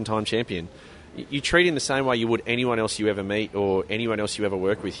Whincup, the 7-time champion. You treat him the same way you would anyone else you ever meet or anyone else you ever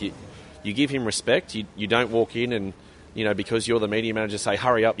work with. You give him respect. You don't walk in and, because you're the media manager, say,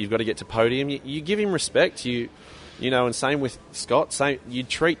 hurry up, you've got to get to podium. You give him respect. And same with Scott. You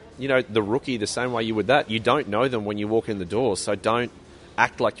treat, the rookie the same way you would that. You don't know them when you walk in the door, so don't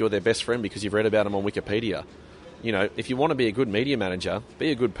act like you're their best friend because you've read about them on Wikipedia. If you want to be a good media manager,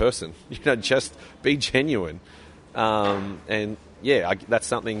 be a good person. Just be genuine. And yeah, that's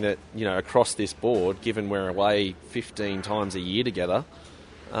something that, across this board, given we're away 15 times a year together,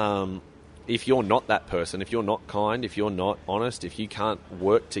 if you're not that person, if you're not kind, if you're not honest, if you can't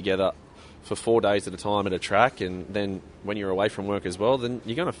work together for 4 days at a time at a track, and then when you're away from work as well, then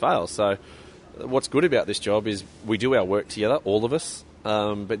you're going to fail. So what's good about this job is we do our work together, all of us,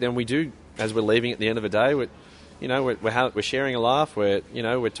 but then we do, as we're leaving at the end of the day, You know, we're sharing a laugh. We're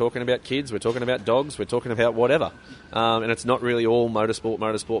talking about kids. We're talking about dogs. We're talking about whatever. And it's not really all motorsport.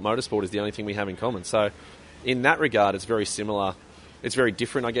 Motorsport is the only thing we have in common. So, in that regard, it's very similar. It's very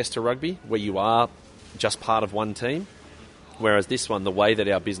different, I guess, to rugby, where you are just part of one team. Whereas this one, the way that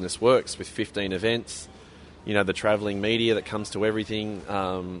our business works with 15 events, you know, the travelling media that comes to everything,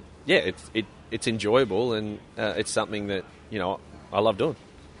 it's enjoyable, and it's something that, you know, I love doing.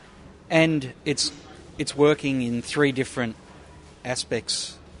 And it's working in 3 different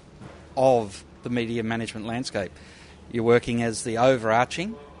aspects of the media management landscape. You're working as the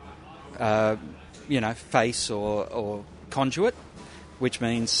overarching, face or conduit, which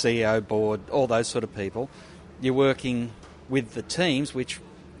means CEO, board, all those sort of people. You're working with the teams, which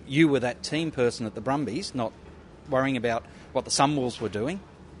you were that team person at the Brumbies, not worrying about what the Sunwolves were doing,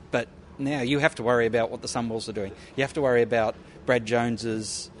 but now you have to worry about what the Sunwolves are doing. You have to worry about Brad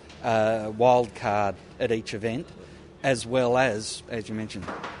Jones's wild card at each event, as well as you mentioned,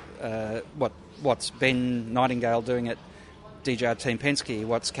 what's Ben Nightingale doing at DJR Team Penske,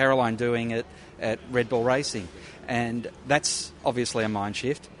 what's Caroline doing at Red Bull Racing, and that's obviously a mind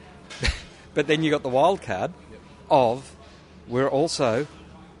shift. But then you got the wild card of we're also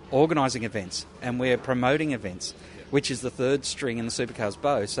organising events and we're promoting events, which is the third string in the Supercars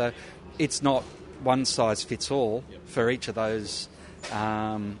bow. So it's not one size fits all for each of those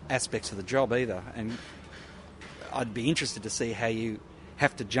aspects of the job either. And I'd be interested to see how you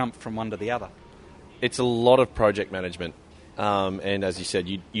have to jump from one to the other. It's a lot of project management. And as you said,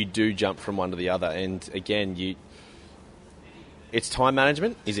 you do jump from one to the other. And again, it's time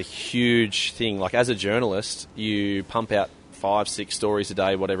management is a huge thing. Like as a journalist, you pump out 5-6 stories a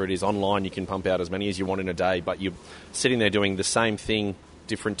day, whatever it is. Online, you can pump out as many as you want in a day, but you're sitting there doing the same thing,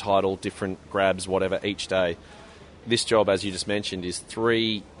 different title, different grabs, whatever, each day. This job, as you just mentioned, is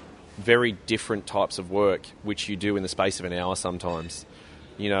 3 very different types of work, which you do in the space of an hour sometimes.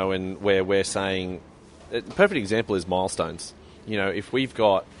 You know, and where we're saying, a perfect example is milestones. You know, if we've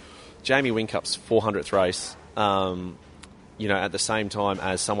got Jamie Whincup's 400th race, at the same time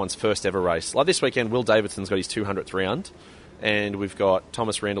as someone's first ever race. Like this weekend, Will Davidson's got his 200th round, and we've got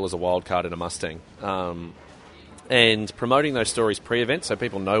Thomas Randall as a wild card in a Mustang. And promoting those stories pre-event so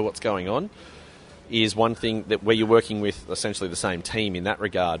people know what's going on is one thing that where you're working with essentially the same team in that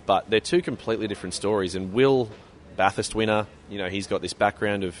regard, but they're 2 completely different stories. And Will, Bathurst winner, he's got this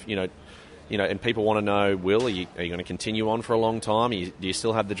background of, and people want to know, Will, are you going to continue on for a long time? Do you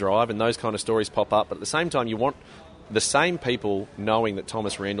still have the drive? And those kind of stories pop up. But at the same time, you want the same people knowing that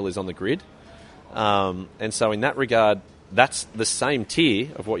Thomas Randall is on the grid. And so in that regard, that's the same tier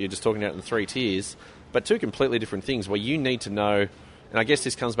of what you're just talking about in the 3 tiers, but 2 completely different things where you need to know, and I guess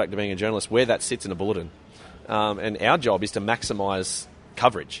this comes back to being a journalist, where that sits in a bulletin. And our job is to maximise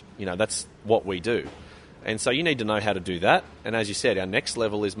coverage. That's what we do. And so you need to know how to do that. And as you said, our next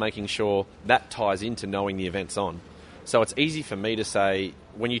level is making sure that ties into knowing the event's on. So it's easy for me to say,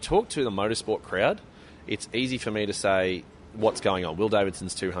 when you talk to the motorsport crowd, it's easy for me to say what's going on. Will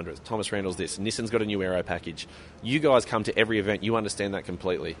Davidson's 200th, Thomas Randall's this, Nissan's got a new aero package. You guys come to every event, you understand that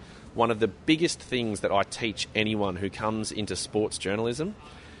completely. One of the biggest things that I teach anyone who comes into sports journalism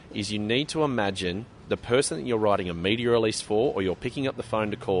is you need to imagine the person that you're writing a media release for, or you're picking up the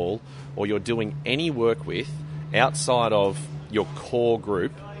phone to call, or you're doing any work with outside of your core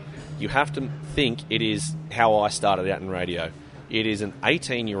group. You have to think it is how I started out in radio. It is an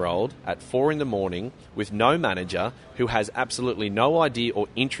 18-year-old at 4 a.m. with no manager who has absolutely no idea or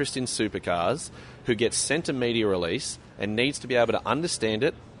interest in supercars, who gets sent a media release and needs to be able to understand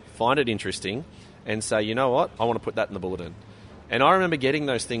it, find it interesting, and say, you know what, I want to put that in the bulletin. And I remember getting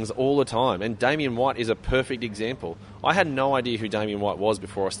those things all the time, and Damien White is a perfect example. I had no idea who Damien White was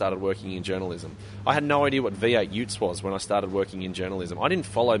before I started working in journalism. I had no idea what V8 Utes was when I started working in journalism. I didn't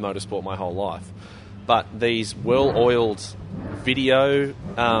follow motorsport my whole life. But these well-oiled video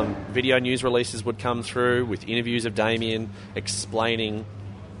news releases would come through with interviews of Damien explaining,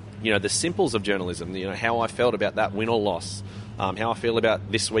 the simples of journalism, how I felt about that win or loss, how I feel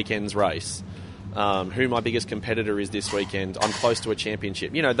about this weekend's race, who my biggest competitor is this weekend, I'm close to a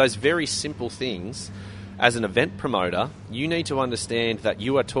championship. Those very simple things. As an event promoter, you need to understand that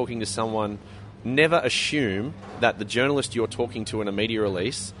you are talking to someone. Never assume that the journalist you're talking to in a media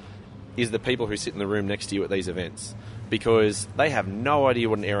release is the people who sit in the room next to you at these events, because they have no idea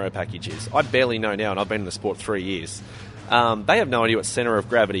what an aero package is. I barely know now, and I've been in the sport 3 years. They have no idea what centre of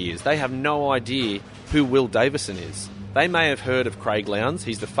gravity is. They have no idea who Will Davison is. They may have heard of Craig Lowndes.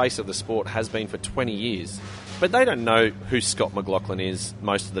 He's the face of the sport, has been for 20 years. But they don't know who Scott McLaughlin is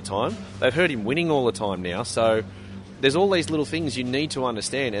most of the time. They've heard him winning all the time now. So, there's all these little things you need to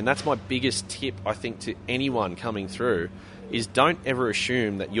understand, and that's my biggest tip, I think, to anyone coming through, is don't ever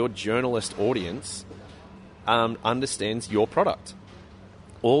assume that your journalist audience understands your product.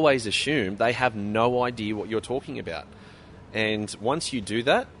 Always assume they have no idea what you're talking about. And once you do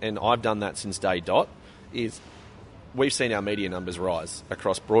that, and I've done that since day dot, is we've seen our media numbers rise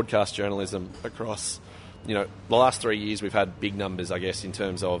across broadcast journalism, across, the last 3 years we've had big numbers, I guess, in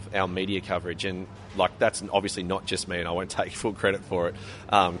terms of our media coverage. And, that's obviously not just me, and I won't take full credit for it.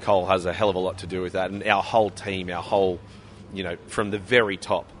 Cole has a hell of a lot to do with that. And our whole team, from the very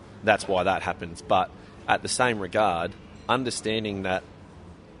top, that's why that happens. But at the same regard, understanding that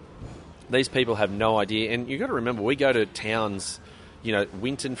these people have no idea. And you've got to remember, we go to towns,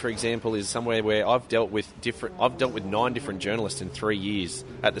 Winton, for example, is somewhere where I've dealt with 9 different journalists in 3 years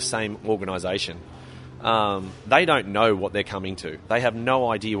at the same organisation. They don't know what they're coming to. They have no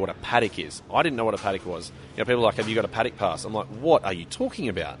idea what a paddock is. I didn't know what a paddock was. People are like, have you got a paddock pass? I'm like, what are you talking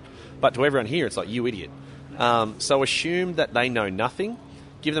about? But to everyone here, it's like, you idiot. So assume that they know nothing.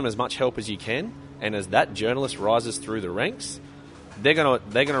 Give them as much help as you can. And as that journalist rises through the ranks, they're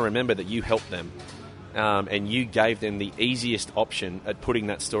gonna remember that you helped them, and you gave them the easiest option at putting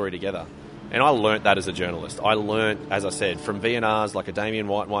that story together. And I learnt that as a journalist. I learnt, as I said, from VNRs like a Damien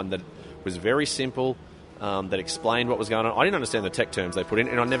White one that was very simple, that explained what was going on. I didn't understand the tech terms they put in,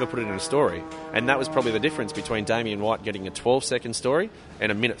 and I never put it in a story. And that was probably the difference between Damien White getting a 12-second story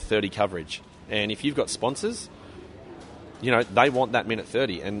and a minute 30 coverage. And if you've got sponsors, they want that minute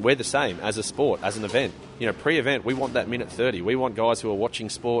 30, and we're the same as a sport, as an event. Pre-event, we want that minute 30. We want guys who are watching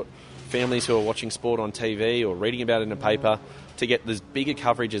sport, families who are watching sport on TV or reading about it in a paper, to get as bigger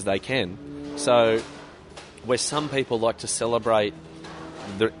coverage as they can. So, where some people like to celebrate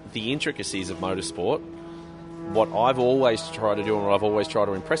the intricacies of motorsport, what I've always tried to do, and what I've always tried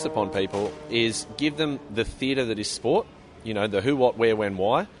to impress upon people, is give them the theatre that is sport, the who, what, where, when,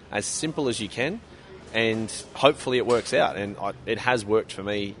 why, as simple as you can. And hopefully it works out. And it has worked for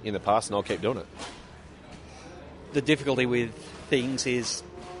me in the past, and I'll keep doing it. The difficulty with things is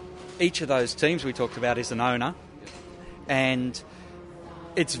each of those teams we talked about is an owner. And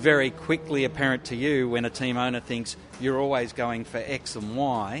it's very quickly apparent to you when a team owner thinks you're always going for X and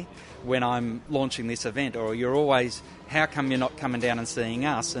Y when I'm launching this event, or you're always, how come you're not coming down and seeing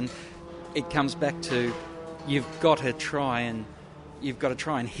us? And it comes back to you've got to try and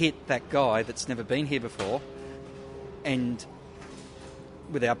hit that guy that's never been here before. And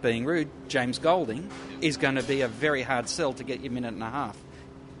without being rude, James Golding is going to be a very hard sell to get you a minute and a half.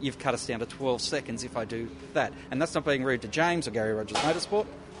 You've cut us down to 12 seconds if I do that. And that's not being rude to James or Gary Rogers Motorsport.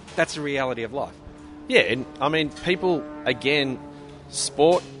 That's the reality of life. Yeah, and people, again,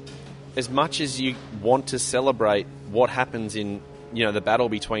 sport, as much as you want to celebrate what happens in, the battle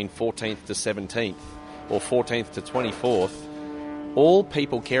between 14th to 17th or 14th to 24th, all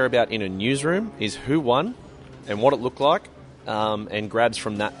people care about in a newsroom is who won and what it looked like, and grabs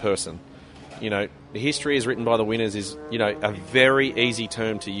from that person. The history is written by the winners is, a very easy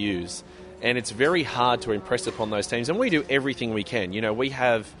term to use. And it's very hard to impress upon those teams. And we do everything we can. We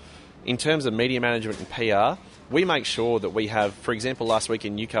have, in terms of media management and PR, we make sure that we have, for example, last week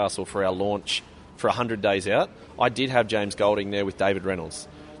in Newcastle for our launch for 100 Days Out, I did have James Golding there with David Reynolds.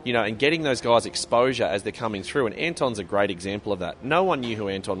 And getting those guys exposure as they're coming through. And Anton's a great example of that. No one knew who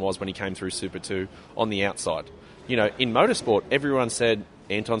Anton was when he came through Super 2 on the outside. In motorsport, everyone said,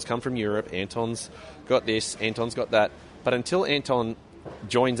 Anton's come from Europe, Anton's got this, Anton's got that. But until Anton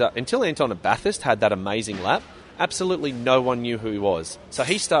at Bathurst had that amazing lap, absolutely no one knew who he was. So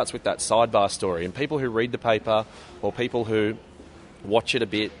he starts with that sidebar story. And people who read the paper or people who watch it a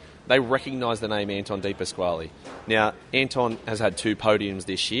bit, they recognise the name Anton De Pasquale. Now, Anton has had 2 podiums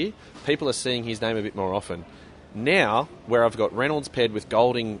this year. People are seeing his name a bit more often. Now, where I've got Reynolds paired with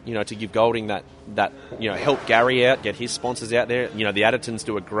Golding, to give Golding that help Gary out, get his sponsors out there. The Addertons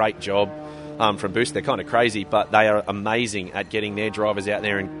do a great job from Boost. They're kind of crazy, but they are amazing at getting their drivers out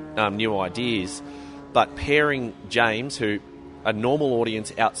there and new ideas. But pairing James, who a normal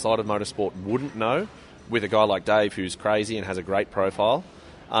audience outside of motorsport wouldn't know, with a guy like Dave, who's crazy and has a great profile,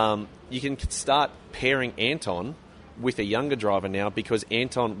 you can start pairing Anton with a younger driver now, because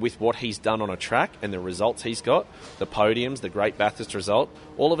Anton, with what he's done on a track and the results he's got, the podiums, the great Bathurst result,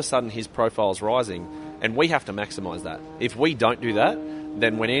 all of a sudden his profile's rising, and we have to maximise that. If we don't do that,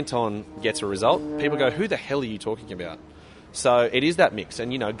 then when Anton gets a result, people go, who the hell are you talking about? So it is that mix,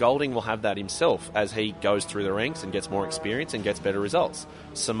 and Golding will have that himself as he goes through the ranks and gets more experience and gets better results.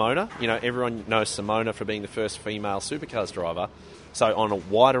 Simona, everyone knows Simona for being the first female supercars driver, so on a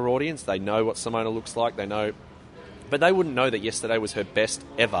wider audience, they know what Simona looks like, they know. But they wouldn't know that yesterday was her best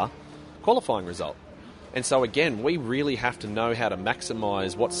ever qualifying result. And so, again, we really have to know how to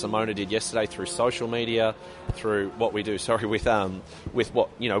maximise what Simona did yesterday through social media, through what we do, with what,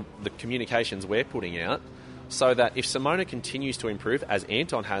 the communications we're putting out, so that if Simona continues to improve, as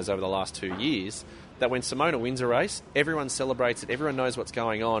Anton has over the last 2 years, that when Simona wins a race, everyone celebrates it, everyone knows what's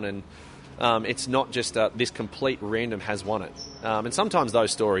going on, and it's not just this complete random has won it. And sometimes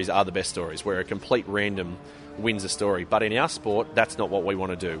those stories are the best stories, where a complete random wins a story. But in our sport, that's not what we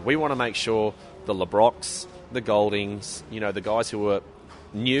want to do. We want to make sure the LeBrocs, the Goldings, the guys who are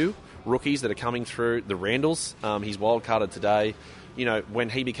new, rookies that are coming through, the Randalls, he's wild-carded today, when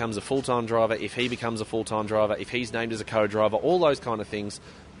he becomes a full-time driver, if he becomes a full-time driver, if he's named as a co-driver, all those kind of things,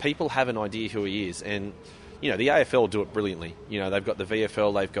 people have an idea who he is. And, the AFL do it brilliantly. They've got the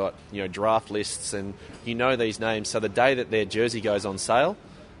VFL, they've got, draft lists, and these names. So the day that their jersey goes on sale,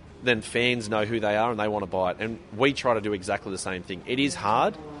 then fans know who they are and they want to buy it. And we try to do exactly the same thing. It is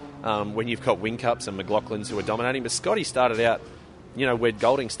hard when you've got Whincups and McLaughlins who are dominating, but Scotty started out, where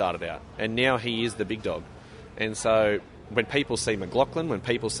Golding started out, and now he is the big dog. And so when people see McLaughlin, when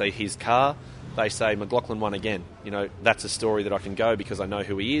people see his car, they say, McLaughlin won again. That's a story that I can go because I know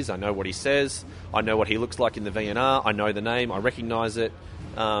who he is, I know what he says, I know what he looks like in the VNR, I know the name, I recognise it.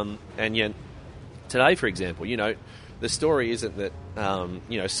 And yet, today, for example, the story isn't that,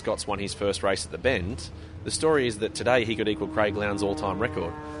 Scott's won his first race at the Bend. The story is that today he could equal Craig Lowndes' all-time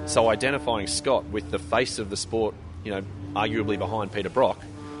record. So identifying Scott with the face of the sport, arguably behind Peter Brock,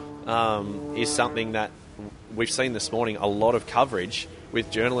 is something that we've seen this morning, a lot of coverage with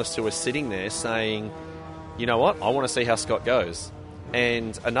journalists who are sitting there saying, you know what, I want to see how Scott goes.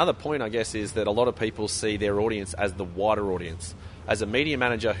 And another point, I guess, is that a lot of people see their audience as the wider audience. As a media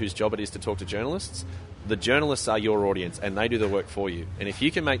manager whose job it is to talk to journalists, the journalists are your audience and they do the work for you. And if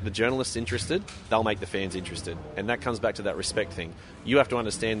you can make the journalists interested, they'll make the fans interested. And that comes back to that respect thing. You have to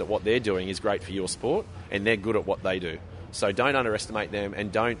understand that what they're doing is great for your sport and they're good at what they do. So don't underestimate them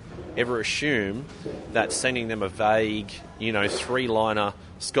and don't ever assume that sending them a vague, three-liner,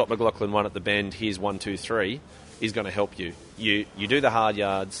 Scott McLaughlin won at the Bend, here's 1, 2, 3, is going to help you. You do the hard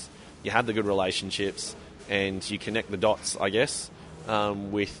yards, you have the good relationships, and you connect the dots, I guess,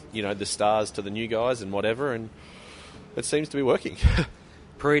 with, the stars to the new guys and whatever, and it seems to be working.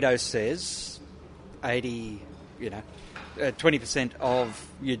 Pareto says 20%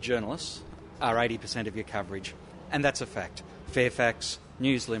 of your journalists are 80% of your coverage. And that's a fact. Fairfax,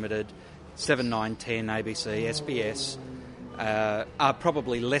 News Limited, 7, 9, 10, ABC, SBS are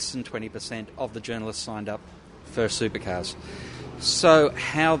probably less than 20% of the journalists signed up for Supercars. So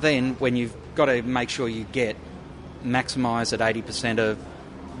how then, when you've got to make sure you maximise at 80% of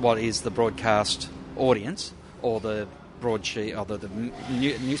what is the broadcast audience or the broadsheet or the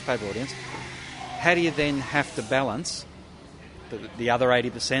newspaper audience, how do you then have to balance the other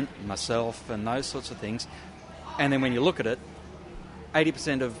 80%, myself and those sorts of things? And then when you look at it,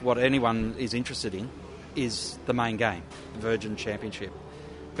 80% of what anyone is interested in is the main game, the Virgin Championship.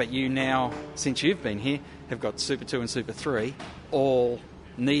 But you now, since you've been here, have got Super 2 and Super 3 all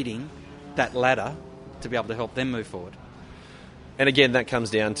needing that ladder to be able to help them move forward. And again, that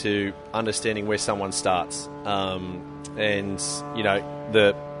comes down to understanding where someone starts. As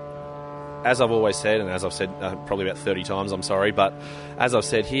I've always said, and as I've said probably about 30 times, I'm sorry, but as I've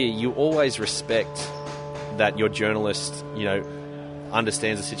said here, you always respect that your journalist,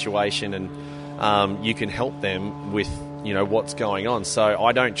 understands the situation and you can help them with, what's going on. So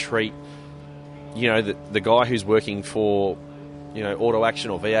I don't treat, the guy who's working for, Auto Action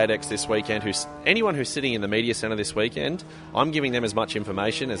or V8X this weekend, anyone who's sitting in the media centre this weekend, I'm giving them as much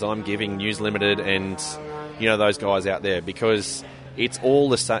information as I'm giving News Limited and, those guys out there, because it's all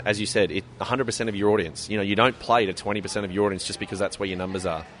the same, as you said, 100% of your audience. You don't play to 20% of your audience just because that's where your numbers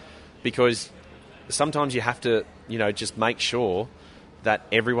are. Because sometimes you have to, just make sure that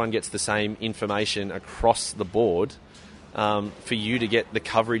everyone gets the same information across the board for you to get the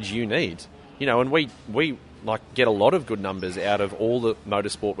coverage you need. And we get a lot of good numbers out of all the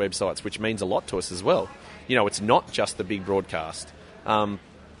motorsport websites, which means a lot to us as well. It's not just the big broadcast.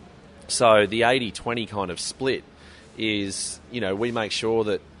 So the 80-20 kind of split is, we make sure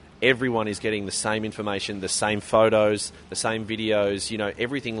that everyone is getting the same information, the same photos, the same videos,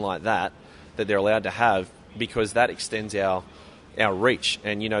 everything like that they're allowed to have, because that extends our reach.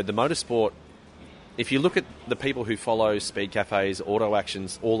 And, the motorsport, if you look at the people who follow Speed Cafes, Auto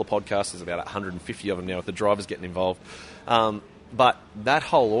Actions, all the podcasts, there's about 150 of them now with the drivers getting involved. But that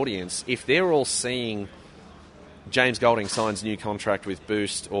whole audience, if they're all seeing James Golding signs new contract with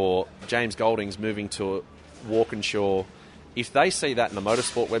Boost, or James Golding's moving to Walkinshaw, if they see that in the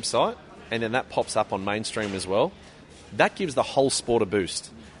motorsport website and then that pops up on mainstream as well, that gives the whole sport a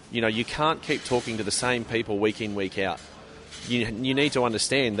boost. You can't keep talking to the same people week in, week out. You need to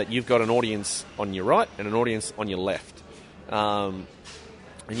understand that you've got an audience on your right and an audience on your left.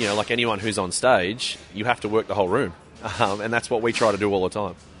 Like anyone who's on stage, you have to work the whole room. And that's what we try to do all the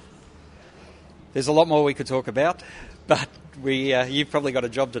time. There's a lot more we could talk about, but you've probably got a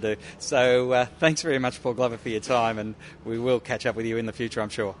job to do. So thanks very much, Paul Glover, for your time, and we will catch up with you in the future, I'm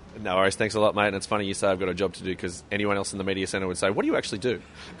sure. No worries. Thanks a lot, mate. And it's funny you say I've got a job to do, because anyone else in the media centre would say, what do you actually do?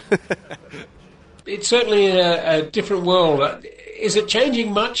 It's certainly a different world. Is it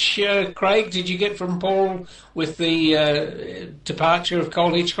changing much, Craig? Did you get from Paul with the departure of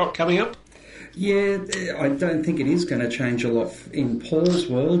Cole Hitchcock coming up? Yeah, I don't think it is going to change a lot in Paul's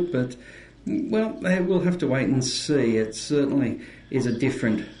world, but, well, we'll have to wait and see. It certainly is a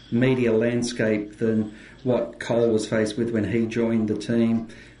different media landscape than what Cole was faced with when he joined the team,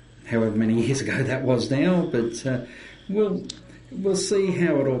 however many years ago that was now, but we'll see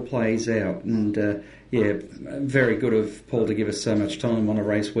how it all plays out. And, very good of Paul to give us so much time on a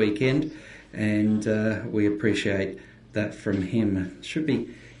race weekend, and we appreciate that from him. It should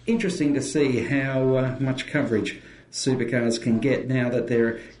be interesting to see how much coverage supercars can get now that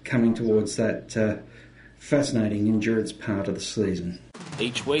they're coming towards that fascinating endurance part of the season.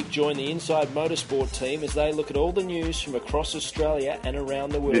 Each week, join the Inside Motorsport team as they look at all the news from across Australia and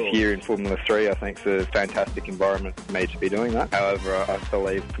around the world. This year in Formula 3, I think it's a fantastic environment for me to be doing that. However, I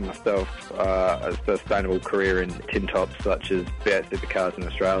believe for myself, a sustainable career in tin tops such as V8 Supercars in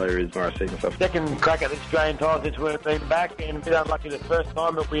Australia is where I see myself. Second crack at the Australian title since we've been back, and a bit unlucky the first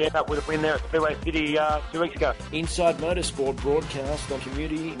time, but we end up with a win there at Speedway City 2 weeks ago. Inside Motorsport broadcast on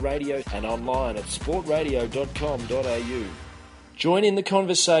community radio and online at sportradio.com.au. Join in the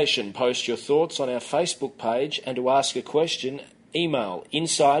conversation, post your thoughts on our Facebook page, and to ask a question, email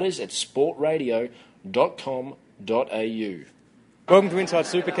insiders@sportradio.com.au. Welcome to Inside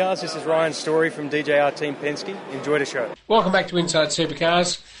Supercars. This is Ryan Story from DJR Team Penske. Enjoy the show. Welcome back to Inside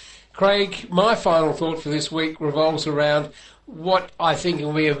Supercars. Craig, my final thought for this week revolves around what I think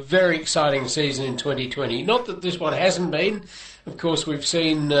will be a very exciting season in 2020. Not that this one hasn't been. Of course, we've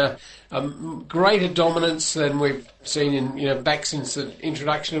seen greater dominance than we've seen in back since the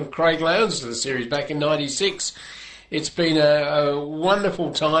introduction of Craig Lowndes to the series back in '96. It's been a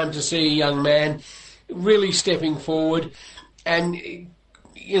wonderful time to see a young man really stepping forward and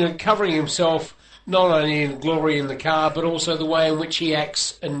covering himself not only in glory in the car, but also the way in which he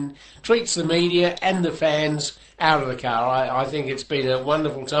acts and treats the media and the fans out of the car. I think it's been a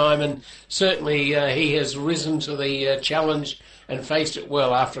wonderful time, and certainly he has risen to the challenge and faced it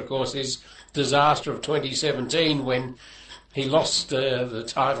well after, of course, his disaster of 2017 when he lost the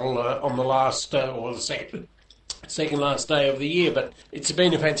title on the last, or the second last day of the year. But it's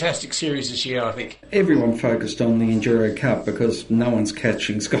been a fantastic series this year, I think. Everyone focused on the Enduro Cup because no one's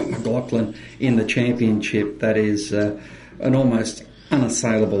catching Scott McLaughlin in the championship. That is an almost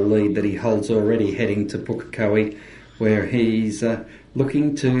unassailable lead that he holds already heading to Pukekohe, where he's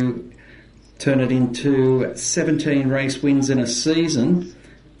looking to turn it into 17 race wins in a season,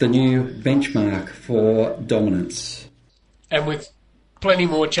 the new benchmark for dominance. And with plenty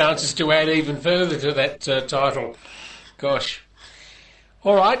more chances to add even further to that title. Gosh.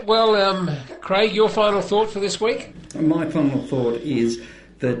 All right, well, Craig, your final thought for this week? My final thought is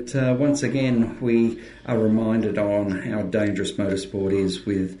that once again we are reminded on how dangerous motorsport is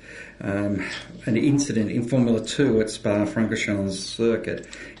with an incident in Formula 2 at Spa-Francorchamps circuit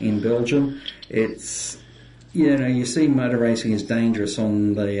in Belgium. It's, you see motor racing is dangerous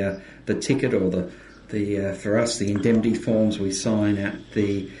on the ticket or the for us the indemnity forms we sign at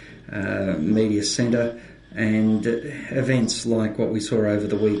the media centre, and events like what we saw over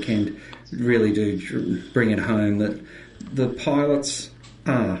the weekend really do bring it home that the pilots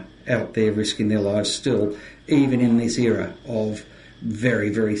are out there risking their lives still, even in this era of very,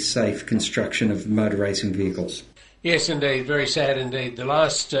 very safe construction of motor racing vehicles. Yes, indeed. Very sad indeed. The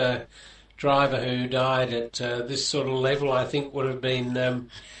last driver who died at this sort of level, I think, would have been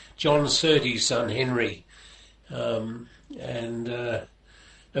John Surtees' son, Henry. And a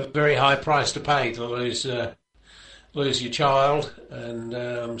very high price to pay to lose your child. And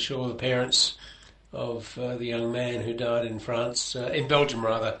I'm sure the parents of the young man who died in France, in Belgium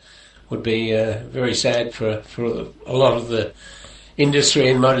rather, would be very sad for a lot of the industry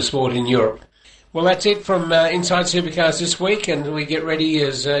and motorsport in Europe. Well, that's it from Inside Supercars this week, and we get ready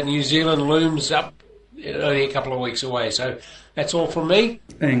as New Zealand looms up only a couple of weeks away. So that's all from me.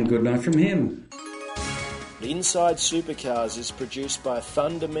 And good night from him. Inside Supercars is produced by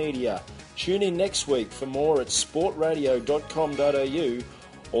Thunder Media. Tune in next week for more at sportradio.com.au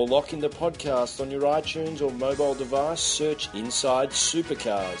or lock in the podcast on your iTunes or mobile device. Search Inside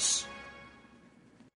Supercars.